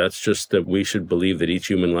statement. That's just that we should believe that each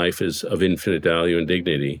human life is of infinite value and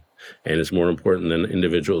dignity and is more important than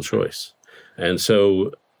individual choice. And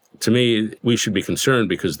so, to me, we should be concerned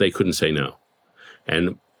because they couldn't say no.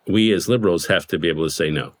 And we as liberals have to be able to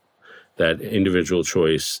say no. That individual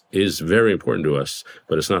choice is very important to us,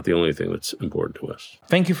 but it's not the only thing that's important to us.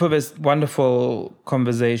 Thank you for this wonderful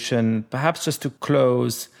conversation. Perhaps just to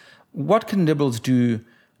close, what can liberals do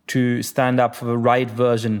to stand up for the right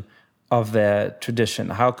version of their tradition?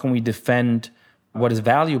 How can we defend what is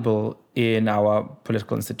valuable in our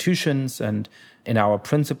political institutions and in our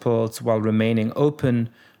principles while remaining open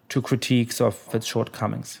to critiques of its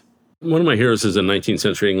shortcomings? One of my heroes is a 19th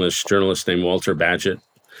century English journalist named Walter Bagehot.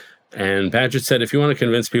 And Bagehot said, if you want to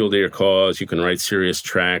convince people to your cause, you can write serious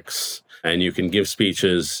tracts and you can give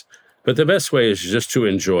speeches, but the best way is just to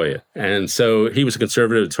enjoy it. And so he was a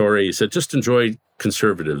conservative Tory. He said, just enjoy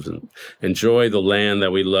conservatives and enjoy the land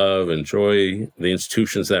that we love, enjoy the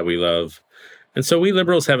institutions that we love. And so we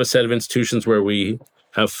liberals have a set of institutions where we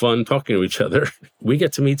have fun talking to each other. We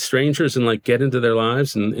get to meet strangers and get into their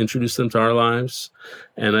lives and introduce them to our lives.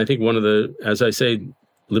 And I think one of the, as I say,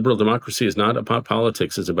 liberal democracy is not about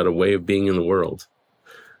politics. It's about a way of being in the world.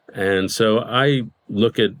 And so I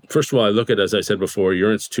look at, first of all, as I said before,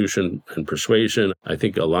 your institution and persuasion. I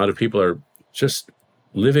think a lot of people are just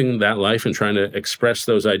living that life and trying to express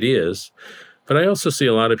those ideas. But I also see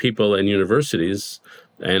a lot of people in universities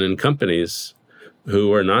and in companies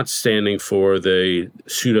who are not standing for the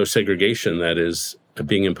pseudo-segregation that is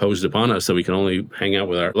being imposed upon us, so we can only hang out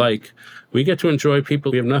with our like. We get to enjoy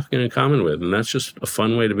people we have nothing in common with, and that's just a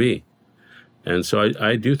fun way to be. And so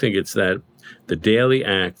I do think it's that the daily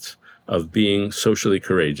act of being socially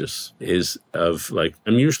courageous is I'm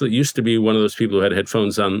usually used to be one of those people who had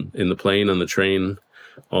headphones on in the plane, on the train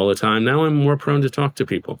all the time. Now I'm more prone to talk to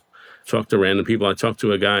people, talk to random people. I talked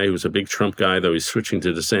to a guy who was a big Trump guy, though he's switching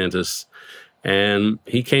to DeSantis. And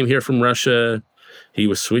he came here from Russia. He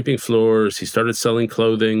was sweeping floors. He started selling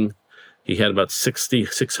clothing. He had about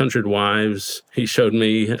 600 wives. He showed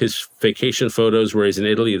me his vacation photos where he's in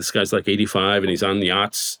Italy. This guy's 85 and he's on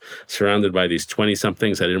yachts surrounded by these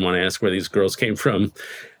 20-somethings. I didn't want to ask where these girls came from.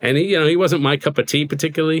 And he wasn't my cup of tea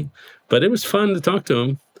particularly, but it was fun to talk to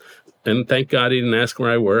him. And thank God he didn't ask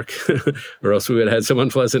where I work, or else we would have had some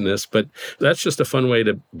unpleasantness. But that's just a fun way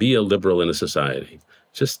to be a liberal in a society.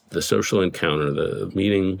 Just the social encounter, the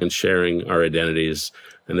meeting and sharing our identities.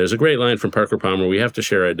 And there's a great line from Parker Palmer, we have to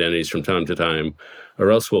share identities from time to time,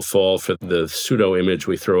 or else we'll fall for the pseudo-image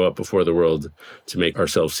we throw up before the world to make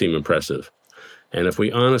ourselves seem impressive. And if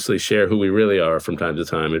we honestly share who we really are from time to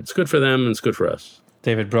time, it's good for them and it's good for us.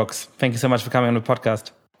 David Brooks, thank you so much for coming on the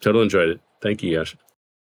podcast. Totally enjoyed it. Thank you, Yasha.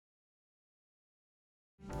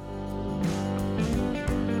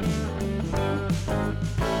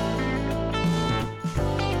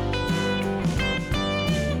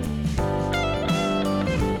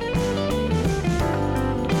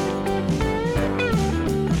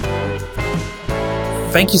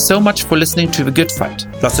 Thank you so much for listening to The Good Fight.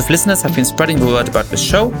 Lots of listeners have been spreading the word about the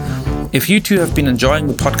show. If you too have been enjoying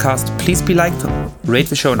the podcast, please be like, rate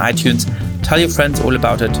the show on iTunes, tell your friends all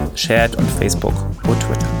about it, share it on Facebook or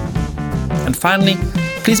Twitter. And finally,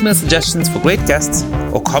 please mail suggestions for great guests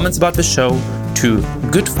or comments about the show to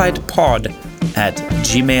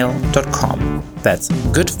goodfightpod@gmail.com. That's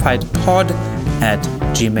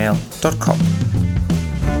goodfightpod@gmail.com.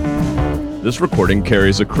 This recording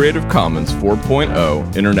carries a Creative Commons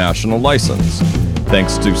 4.0 international license.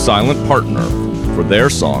 Thanks to Silent Partner for their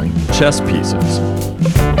song, Chess Pieces.